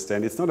can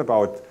understand. It's not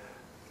about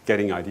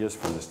getting ideas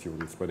from the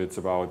students, but it's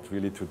about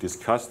really to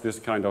discuss this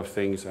kind of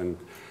things and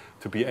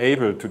to be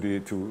able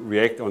to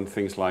react on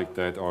things like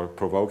that or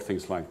provoke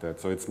things like that.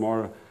 So it's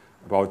more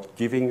about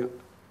giving,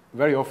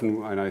 very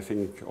often, and I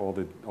think all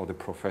the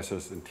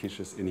professors and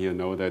teachers in here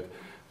know that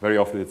very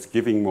often it's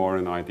giving more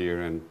an idea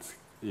and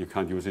you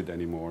can't use it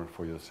anymore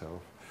for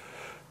yourself.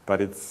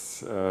 But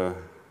it's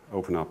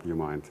open up your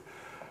mind.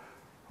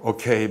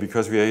 Okay,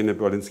 because we are in a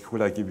Berlin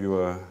school, I give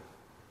you a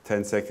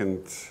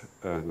 10-second,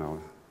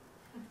 no,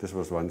 this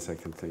was 1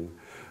 second thing.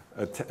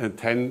 A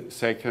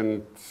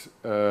 10-second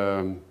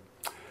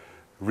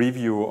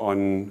review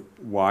on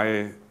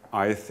why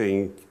I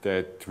think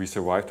that we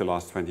survived the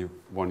last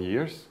 21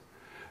 years.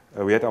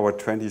 We had our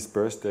 20th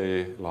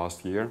birthday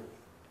last year,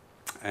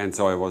 and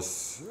so I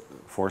was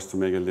forced to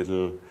make a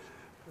little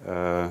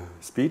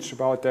speech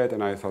about that,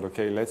 and I thought,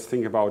 okay, let's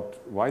think about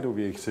why do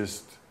we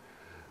exist,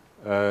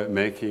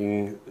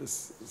 making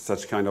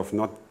such kind of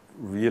not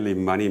really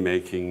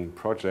money-making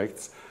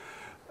projects.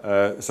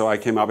 So I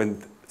came up,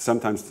 and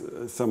sometimes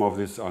some of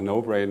these are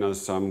no-brainers,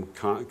 some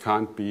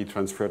can't be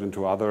transferred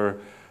into other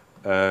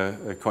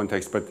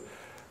contexts. But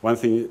one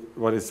thing,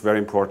 what is very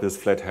important is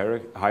flat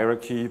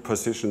hierarchy,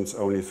 positions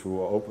only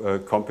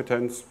through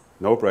competence,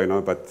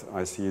 no-brainer, but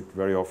I see it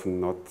very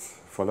often not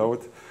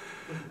followed.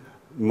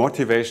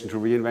 Motivation to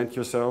reinvent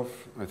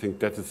yourself, I think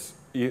that is,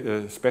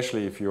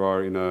 especially if you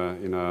are in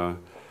a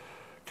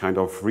kind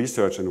of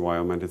research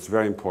environment, it's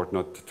very important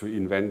not to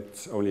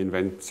only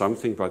invent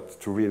something, but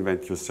to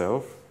reinvent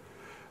yourself.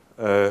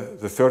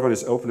 The third one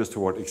is openness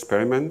toward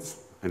experiments,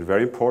 and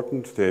very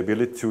important, the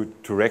ability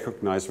to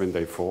recognize when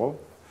they fail,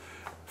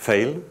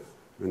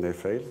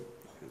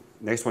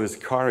 Next one is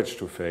courage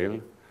to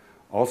fail.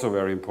 Also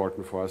very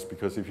important for us,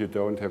 because if you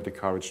don't have the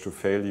courage to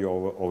fail, you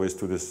always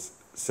do this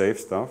safe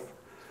stuff.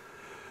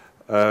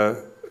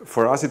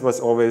 For us, it was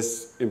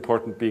always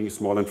important being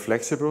small and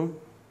flexible.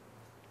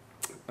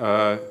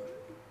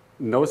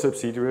 No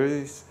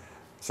subsidiaries.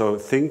 So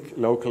think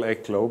local,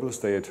 act global,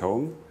 stay at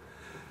home.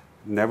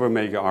 Never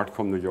make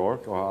ART+COM New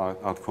York or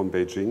ART+COM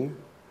Beijing.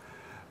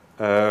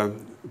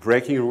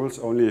 Breaking rules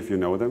only if you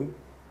know them.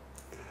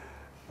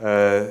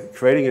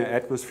 Creating an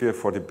atmosphere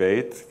for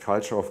debate,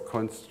 culture of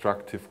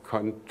constructive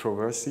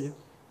controversy.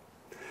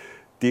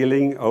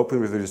 Dealing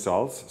open with the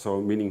results, so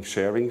meaning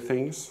sharing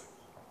things.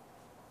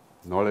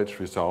 Knowledge,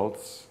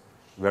 results,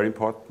 very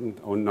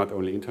important, not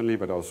only internally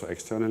but also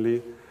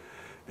externally.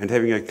 And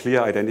having a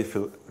clear,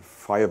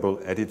 identifiable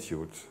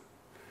attitude.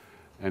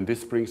 And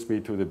this brings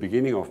me to the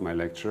beginning of my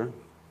lecture.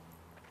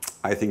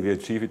 I think we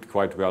achieve it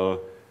quite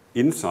well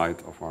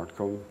inside of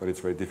ART+COM, but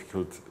it's very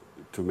difficult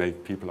to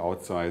make people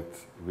outside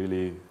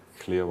really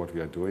clear what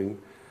we are doing.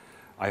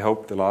 I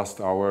hope the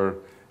last hour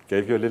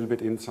gave you a little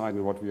bit insight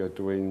in what we are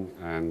doing,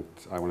 and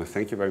I want to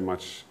thank you very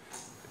much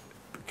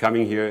for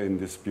coming here in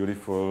this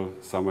beautiful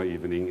summer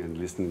evening and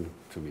listen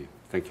to me.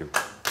 Thank you.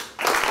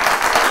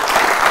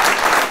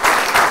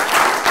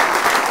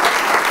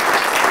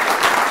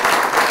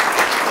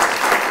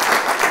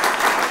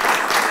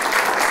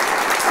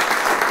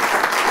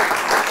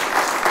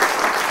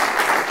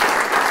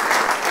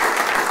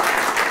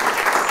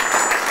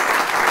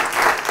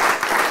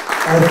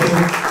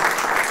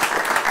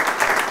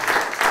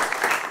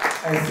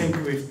 I think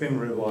we've been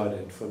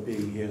rewarded for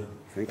being here.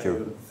 Thank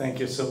you. Thank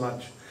you so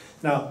much.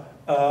 Now,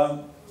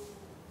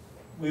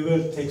 we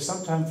will take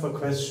some time for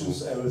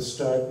questions. I will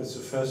start with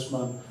the first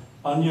one.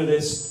 On your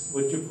list,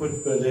 would you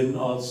put Berlin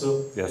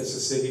also as a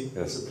city,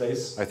 as a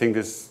place? I think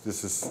this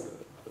is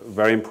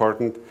very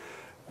important.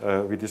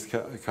 We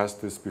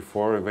discussed this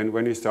before. When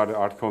we started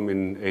ART+COM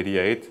in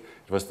 '88, it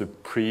was the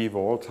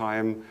pre-war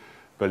time.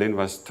 Berlin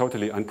was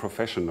totally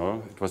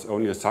unprofessional. It was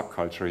only a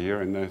subculture here,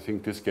 and I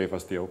think this gave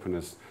us the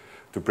openness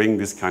to bring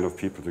this kind of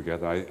people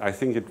together. I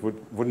think it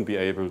wouldn't be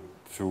able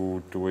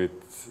to do it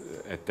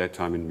at that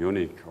time in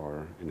Munich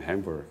or in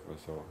Hamburg or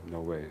so.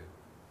 No way.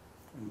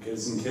 In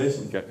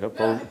Gelsenkirchen?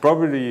 Yeah,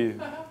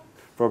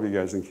 probably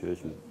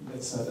Gelsenkirchen.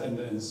 That's not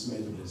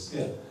underestimated this.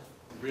 Yeah.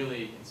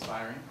 Really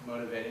inspiring,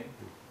 motivating,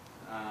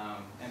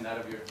 and that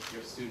of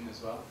your student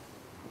as well.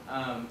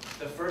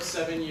 The first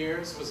 7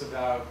 years was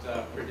about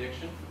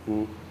prediction.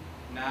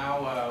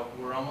 Now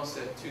we're almost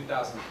at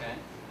 2010.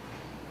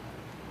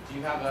 Do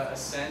you have a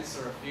sense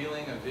or a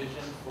feeling, a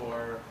vision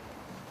for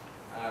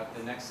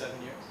the next 7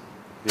 years?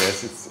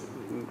 Yes, it's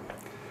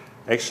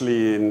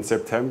actually in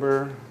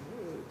September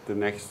the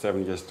next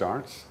 7 years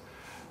starts,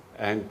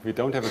 and we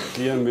don't have a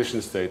clear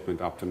mission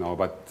statement up to now,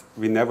 but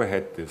we never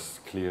had this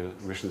clear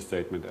mission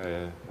statement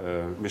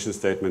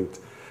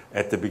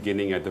at the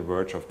beginning, at the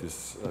verge of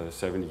this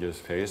 7 years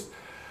phase.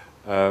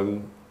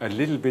 A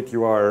little bit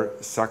you are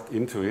sucked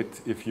into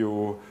it if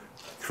you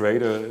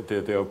create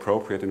the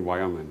appropriate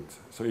environment.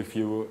 So if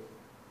you,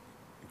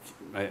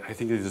 I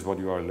think this is what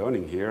you are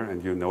learning here,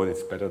 and you know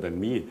it's better than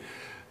me.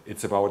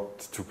 It's about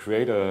to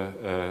create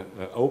an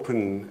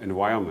open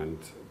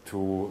environment,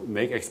 to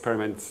make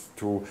experiments,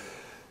 to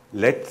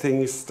let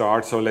things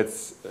start. So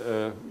let's,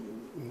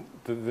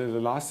 the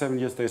last 7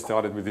 years they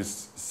started with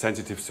these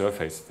sensitive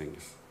surface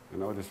things. You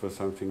know, this was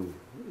something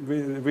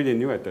really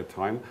new at that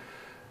time.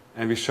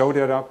 And we showed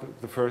it up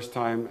the first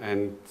time,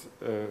 and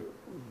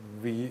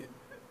we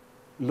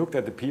looked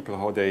at the people,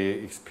 how they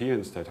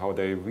experienced that, how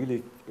they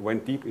really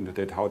went deep into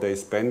that, how they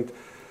spent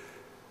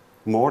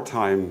more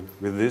time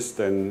with this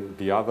than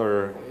the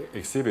other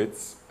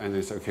exhibits. And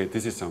they said, okay,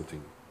 this is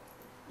something.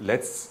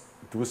 Let's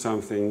do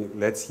something,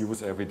 let's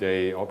use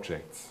everyday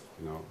objects,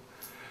 you know.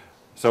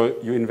 So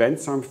you invent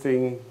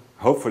something,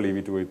 hopefully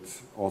we do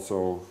it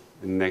also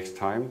in next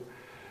time.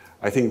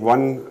 I think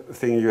one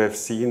thing you have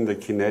seen, the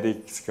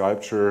kinetic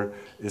sculpture,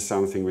 is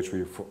something which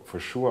we for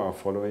sure are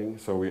following.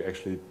 So we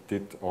actually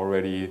did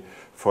already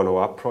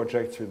follow-up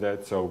projects with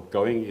that. So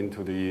going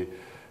into the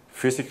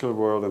physical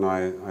world, and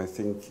I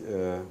think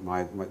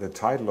the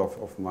title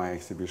of my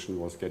exhibition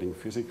was Getting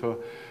Physical.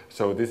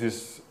 So this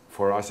is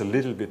for us a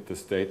little bit the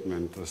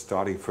statement, the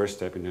starting first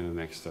step into the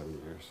next 7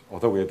 years.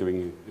 Although we are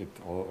doing it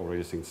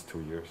already since 2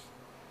 years.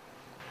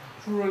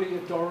 Truly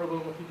adorable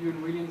what you do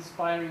and really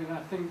inspiring, and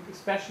I think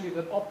especially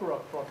that opera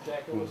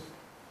project I was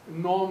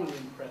enormously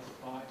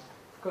impressed by,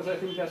 because I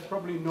think there's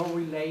probably no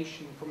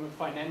relation from a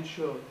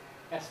financial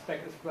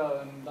aspect as well,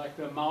 and like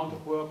the amount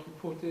of work you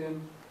put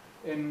in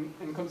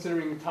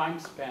considering time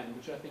span,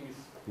 which I think is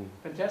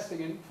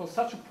fantastic. And for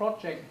such a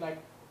project, like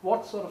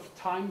what sort of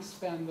time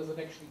span does it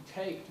actually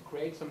take to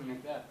create something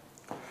like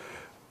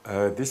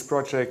that? This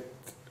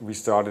project we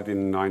started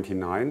in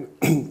 '99,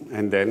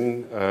 and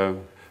then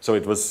so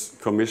it was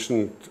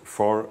commissioned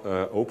for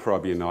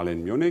Opera Biennale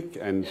in Munich,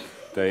 and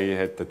they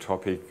had the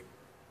topic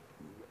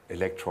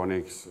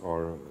electronics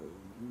or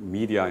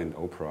media in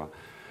opera.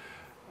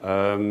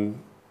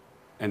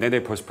 And then they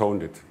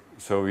postponed it.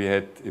 So we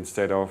had,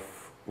 instead of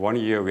 1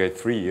 year, we had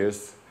 3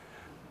 years.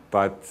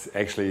 but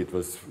actually it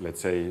was,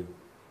 let's say,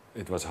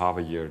 it was half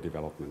a year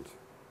development.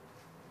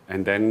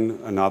 And then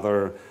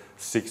another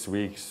 6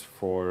 weeks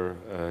for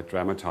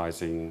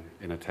dramatizing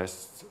in a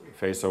test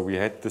phase. So we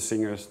had the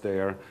singers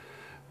there,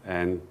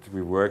 and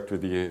we worked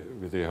with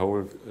the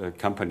whole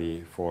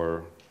company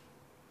for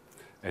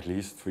at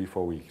least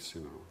 3-4 weeks,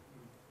 you know.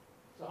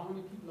 So how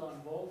many people are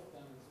involved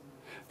then?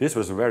 This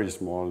was a very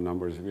small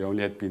numbers. We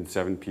only had been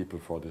 7 people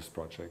for this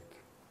project.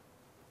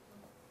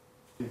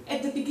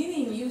 At the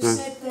beginning, you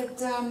said that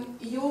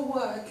your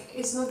work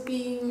is not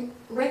being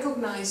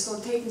recognized or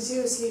taken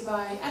seriously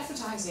by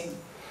advertising.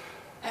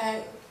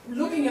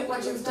 Looking at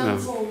what you've done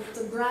for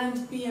the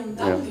brand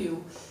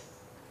BMW,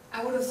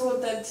 I would have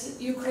thought that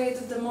you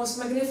created the most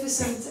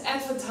magnificent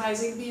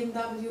advertising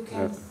BMW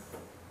can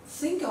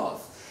think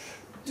of.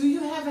 Do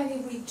you have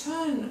any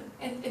return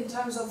in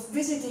terms of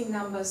visiting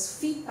numbers,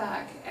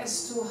 feedback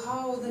as to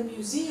how the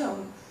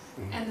museum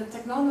and the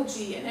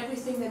technology and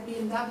everything that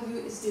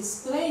BMW is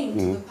displaying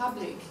to the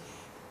public,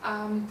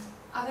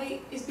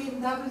 is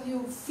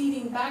BMW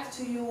feeding back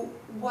to you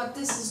what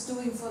this is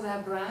doing for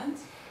their brand?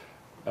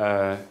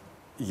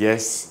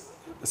 Yes.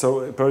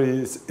 So probably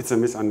it's a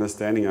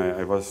misunderstanding.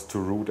 I was too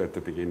rude at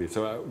the beginning.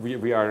 So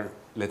we are,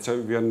 let's say,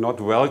 we are not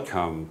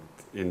welcomed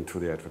into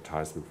the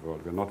advertisement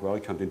world. We're not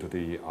welcomed into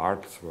the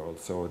arts world.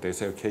 So they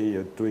say, okay,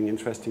 you're doing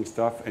interesting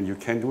stuff and you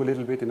can do a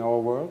little bit in our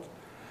world.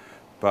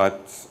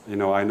 But, you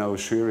know, I know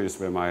juries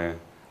where my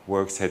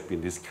works had been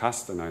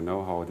discussed, and I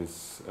know how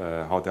this,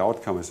 how the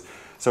outcome is.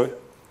 So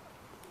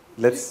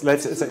let's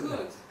say,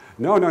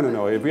 no.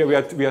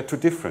 We are too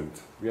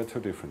different. We are too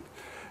different.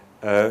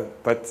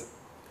 But,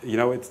 you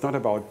know, it's not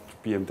about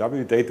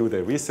BMW. They do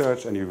their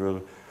research, and you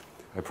will,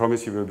 I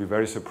promise you will be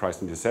very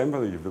surprised in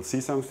December. You will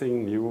see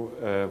something new,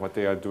 what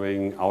they are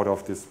doing out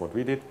of this, what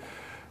we did,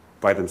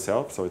 by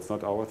themselves. So it's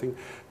not our thing.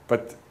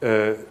 But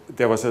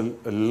there was a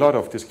lot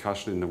of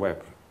discussion in the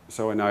web.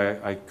 So, and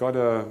I got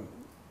a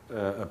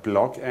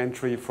blog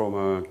entry from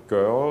a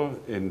girl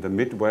in the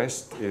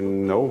Midwest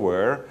in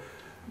nowhere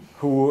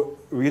who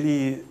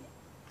really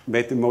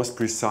made the most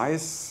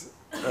precise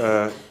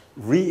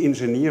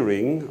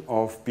re-engineering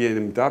of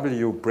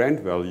BMW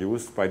brand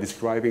values by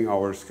describing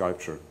our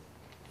sculpture.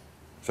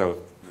 So,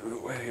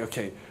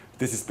 okay,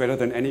 this is better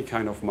than any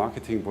kind of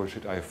marketing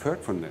bullshit I've heard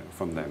from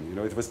them. You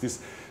know, it was this,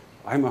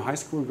 I'm a high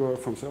school girl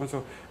from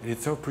so-and-so, and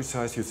it's so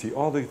precise. You see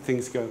all the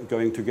things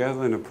going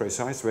together in a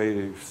precise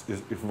way.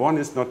 If one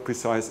is not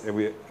precise,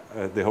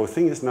 the whole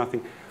thing is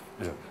nothing.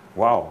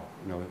 Wow,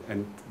 you know,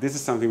 and this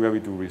is something where we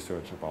do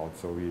research about.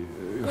 So we.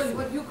 Well,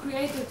 what you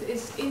created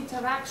is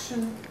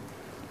interaction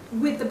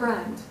with the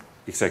brand.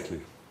 Exactly,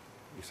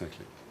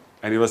 exactly.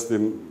 And it was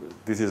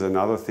this is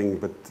another thing,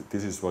 but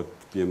this is what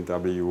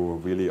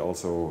BMW really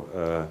also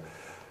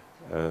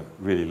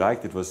really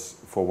liked. It was,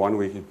 for 1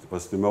 week, it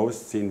was the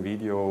most seen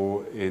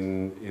video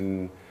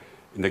in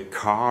the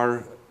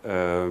car,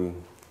 how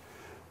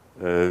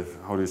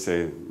do you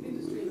say?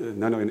 In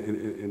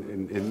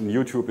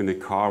YouTube, in the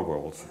car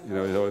world. You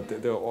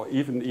know,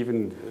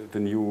 even the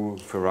new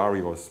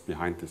Ferrari was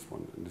behind this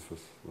one, and this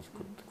was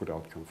a good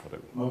outcome for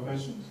them. More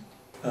questions?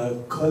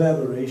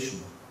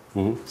 Collaboration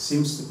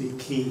seems to be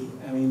key.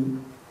 I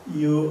mean,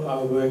 you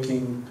are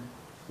working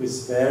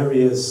with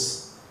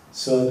various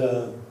sort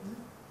of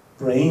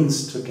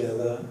brains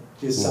together,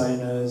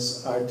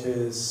 designers,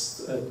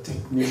 artists,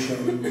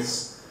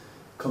 technicians,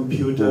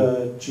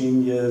 computer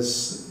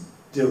genius,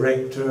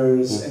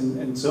 directors,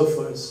 and so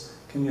forth.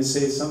 Can you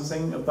say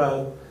something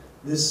about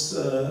this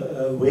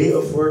way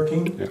of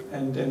working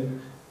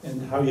and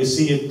how you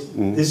see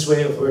it, this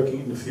way of working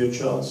in the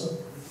future also?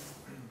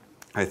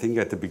 I think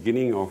at the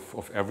beginning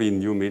of every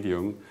new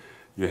medium,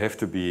 you have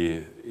to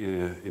be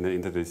in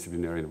an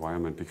interdisciplinary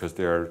environment, because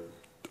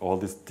all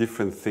these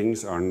different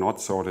things are not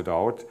sorted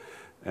out.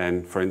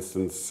 And for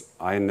instance,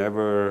 I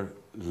never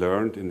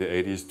learned in the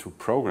 80s to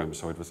program,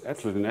 so it was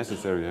absolutely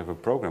necessary to have a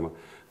programmer.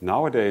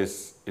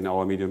 Nowadays, in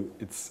our medium,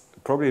 it's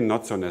probably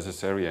not so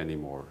necessary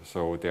anymore.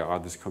 So there are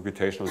these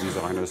computational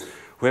designers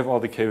who have all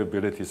the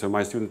capabilities. So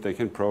my students, they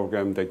can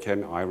program, they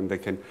can iron, they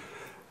can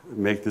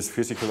make these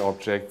physical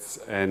objects.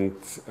 And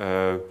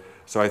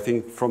so I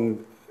think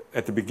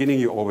at the beginning,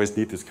 you always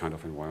need this kind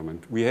of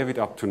environment. We have it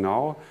up to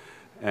now.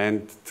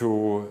 And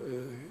to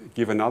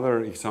give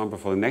another example,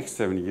 for the next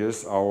 7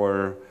 years,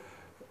 our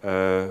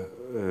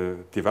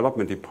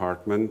development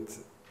department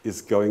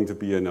is going to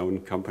be an own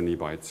company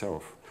by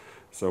itself.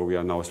 So we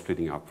are now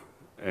splitting up,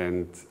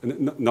 and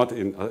not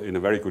in a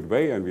very good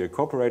way, and we are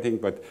cooperating,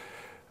 but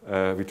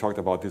we talked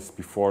about this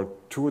before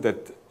too,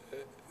 that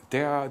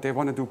they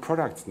want to do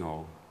products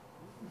now.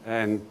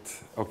 And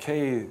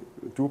okay,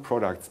 do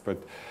products,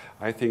 but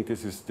I think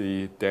this is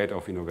the death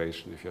of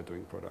innovation if you're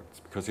doing products,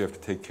 because you have to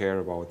take care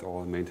about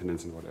all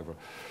maintenance and whatever.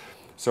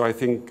 So I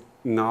think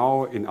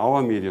now in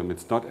our medium,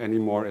 it's not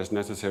anymore as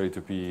necessary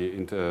to be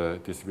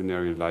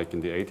interdisciplinary like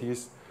in the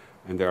 80s.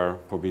 And there are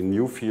probably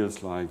new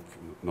fields, like,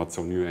 not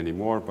so new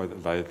anymore,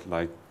 but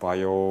like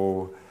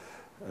bio,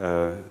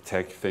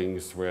 tech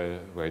things where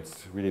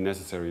it's really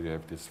necessary to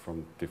have this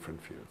from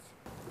different fields.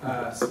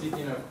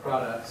 Speaking of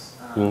products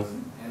and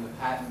the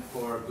patent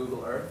for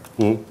Google Earth,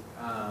 did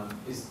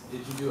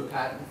you do a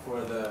patent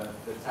for the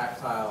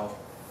tactile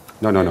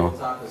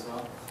tabletop as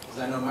well? Because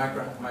I know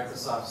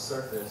Microsoft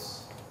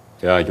Surface.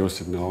 Yeah, I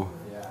use it now.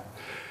 Yeah.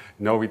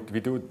 No, we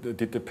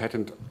did the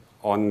patent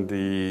on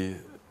the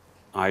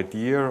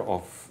idea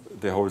of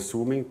the whole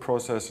zooming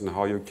process and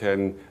how you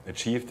can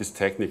achieve this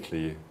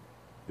technically.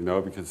 You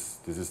know, because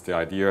this is the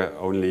idea,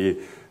 only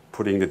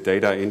putting the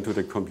data into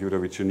the computer,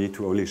 which you need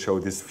to only show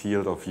this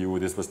field of view.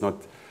 This was not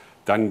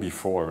done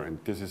before, and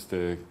this is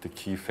the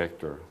key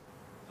factor.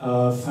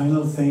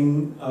 Final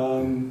thing,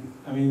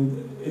 I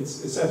mean,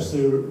 it's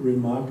absolutely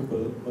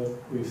remarkable what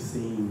we've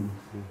seen.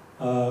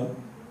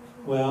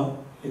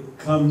 Well, it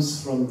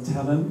comes from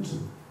talent,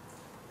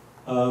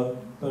 but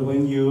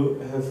when you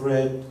have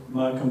read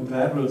Malcolm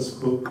Gladwell's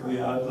book,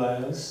 The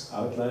Outliers,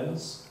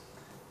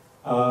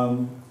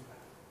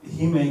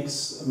 he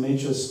makes a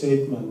major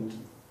statement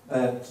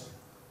that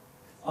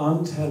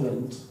on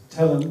talent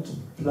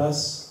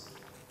plus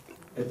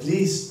at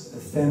least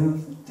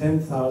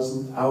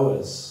 10,000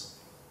 hours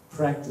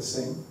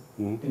practicing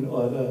in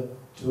order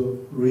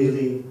to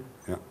really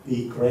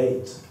be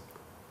great.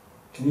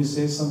 Can you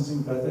say something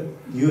about that?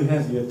 You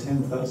have your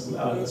 10,000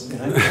 hours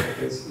behind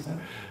this.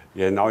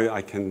 Yeah, now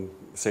I can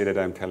say that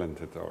I'm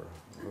talented. Or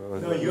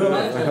no, you're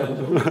not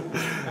talented.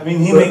 I mean,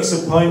 he makes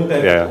a point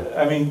that,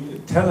 I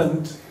mean,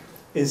 talent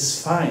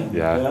is fine,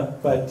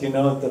 but you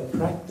know, the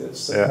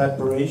practice, the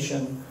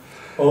preparation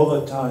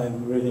over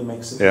time really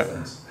makes a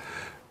difference.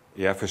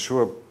 Yeah, for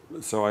sure.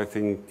 So I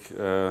think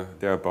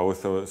they are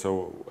both.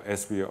 So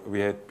as we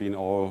had been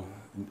all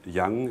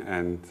young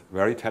and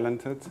very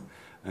talented,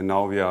 and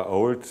now we are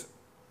old,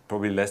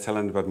 probably less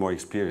talented but more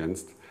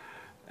experienced.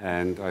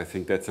 And I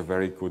think that's a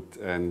very good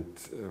and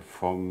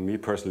for me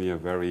personally a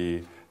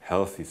very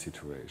healthy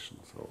situation.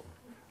 So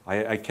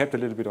I kept a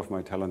little bit of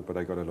my talent, but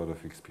I got a lot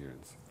of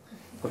experience.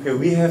 Okay,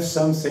 we have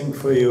something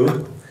for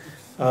you.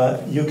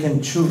 You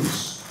can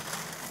choose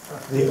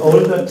the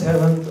older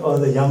talent or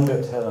the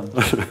younger talent.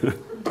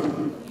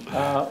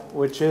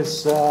 Which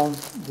is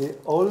the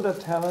older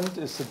talent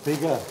is the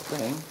bigger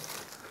thing.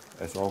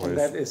 As always. And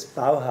that is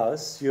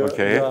Bauhaus. You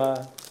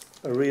are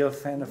a real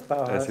fan of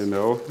Bauhaus. As you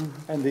know.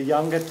 And the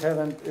younger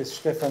talent is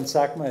Stefan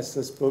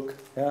Sagmeister's book.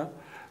 Yeah,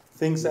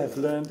 things I've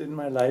learned in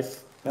my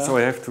life. So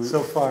I have to so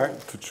far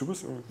to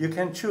choose. Or? You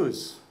can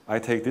choose. I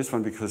take this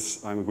one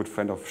because I'm a good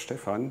friend of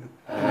Stefan.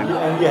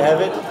 And you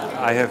have it?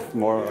 I have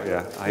more,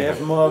 yeah. You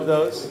have more of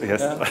those?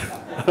 Yes. Yeah.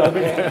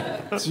 Okay,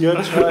 it's your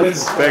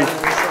choice. Thanks.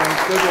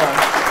 Good one.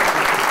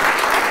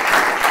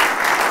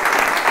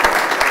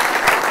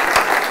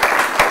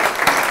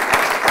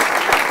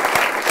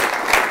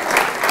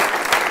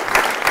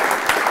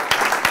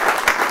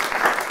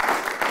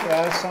 There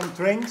are some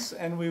drinks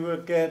and we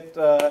will get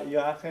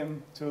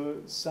Joachim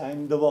to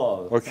sign the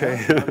wall.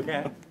 Okay.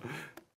 Okay.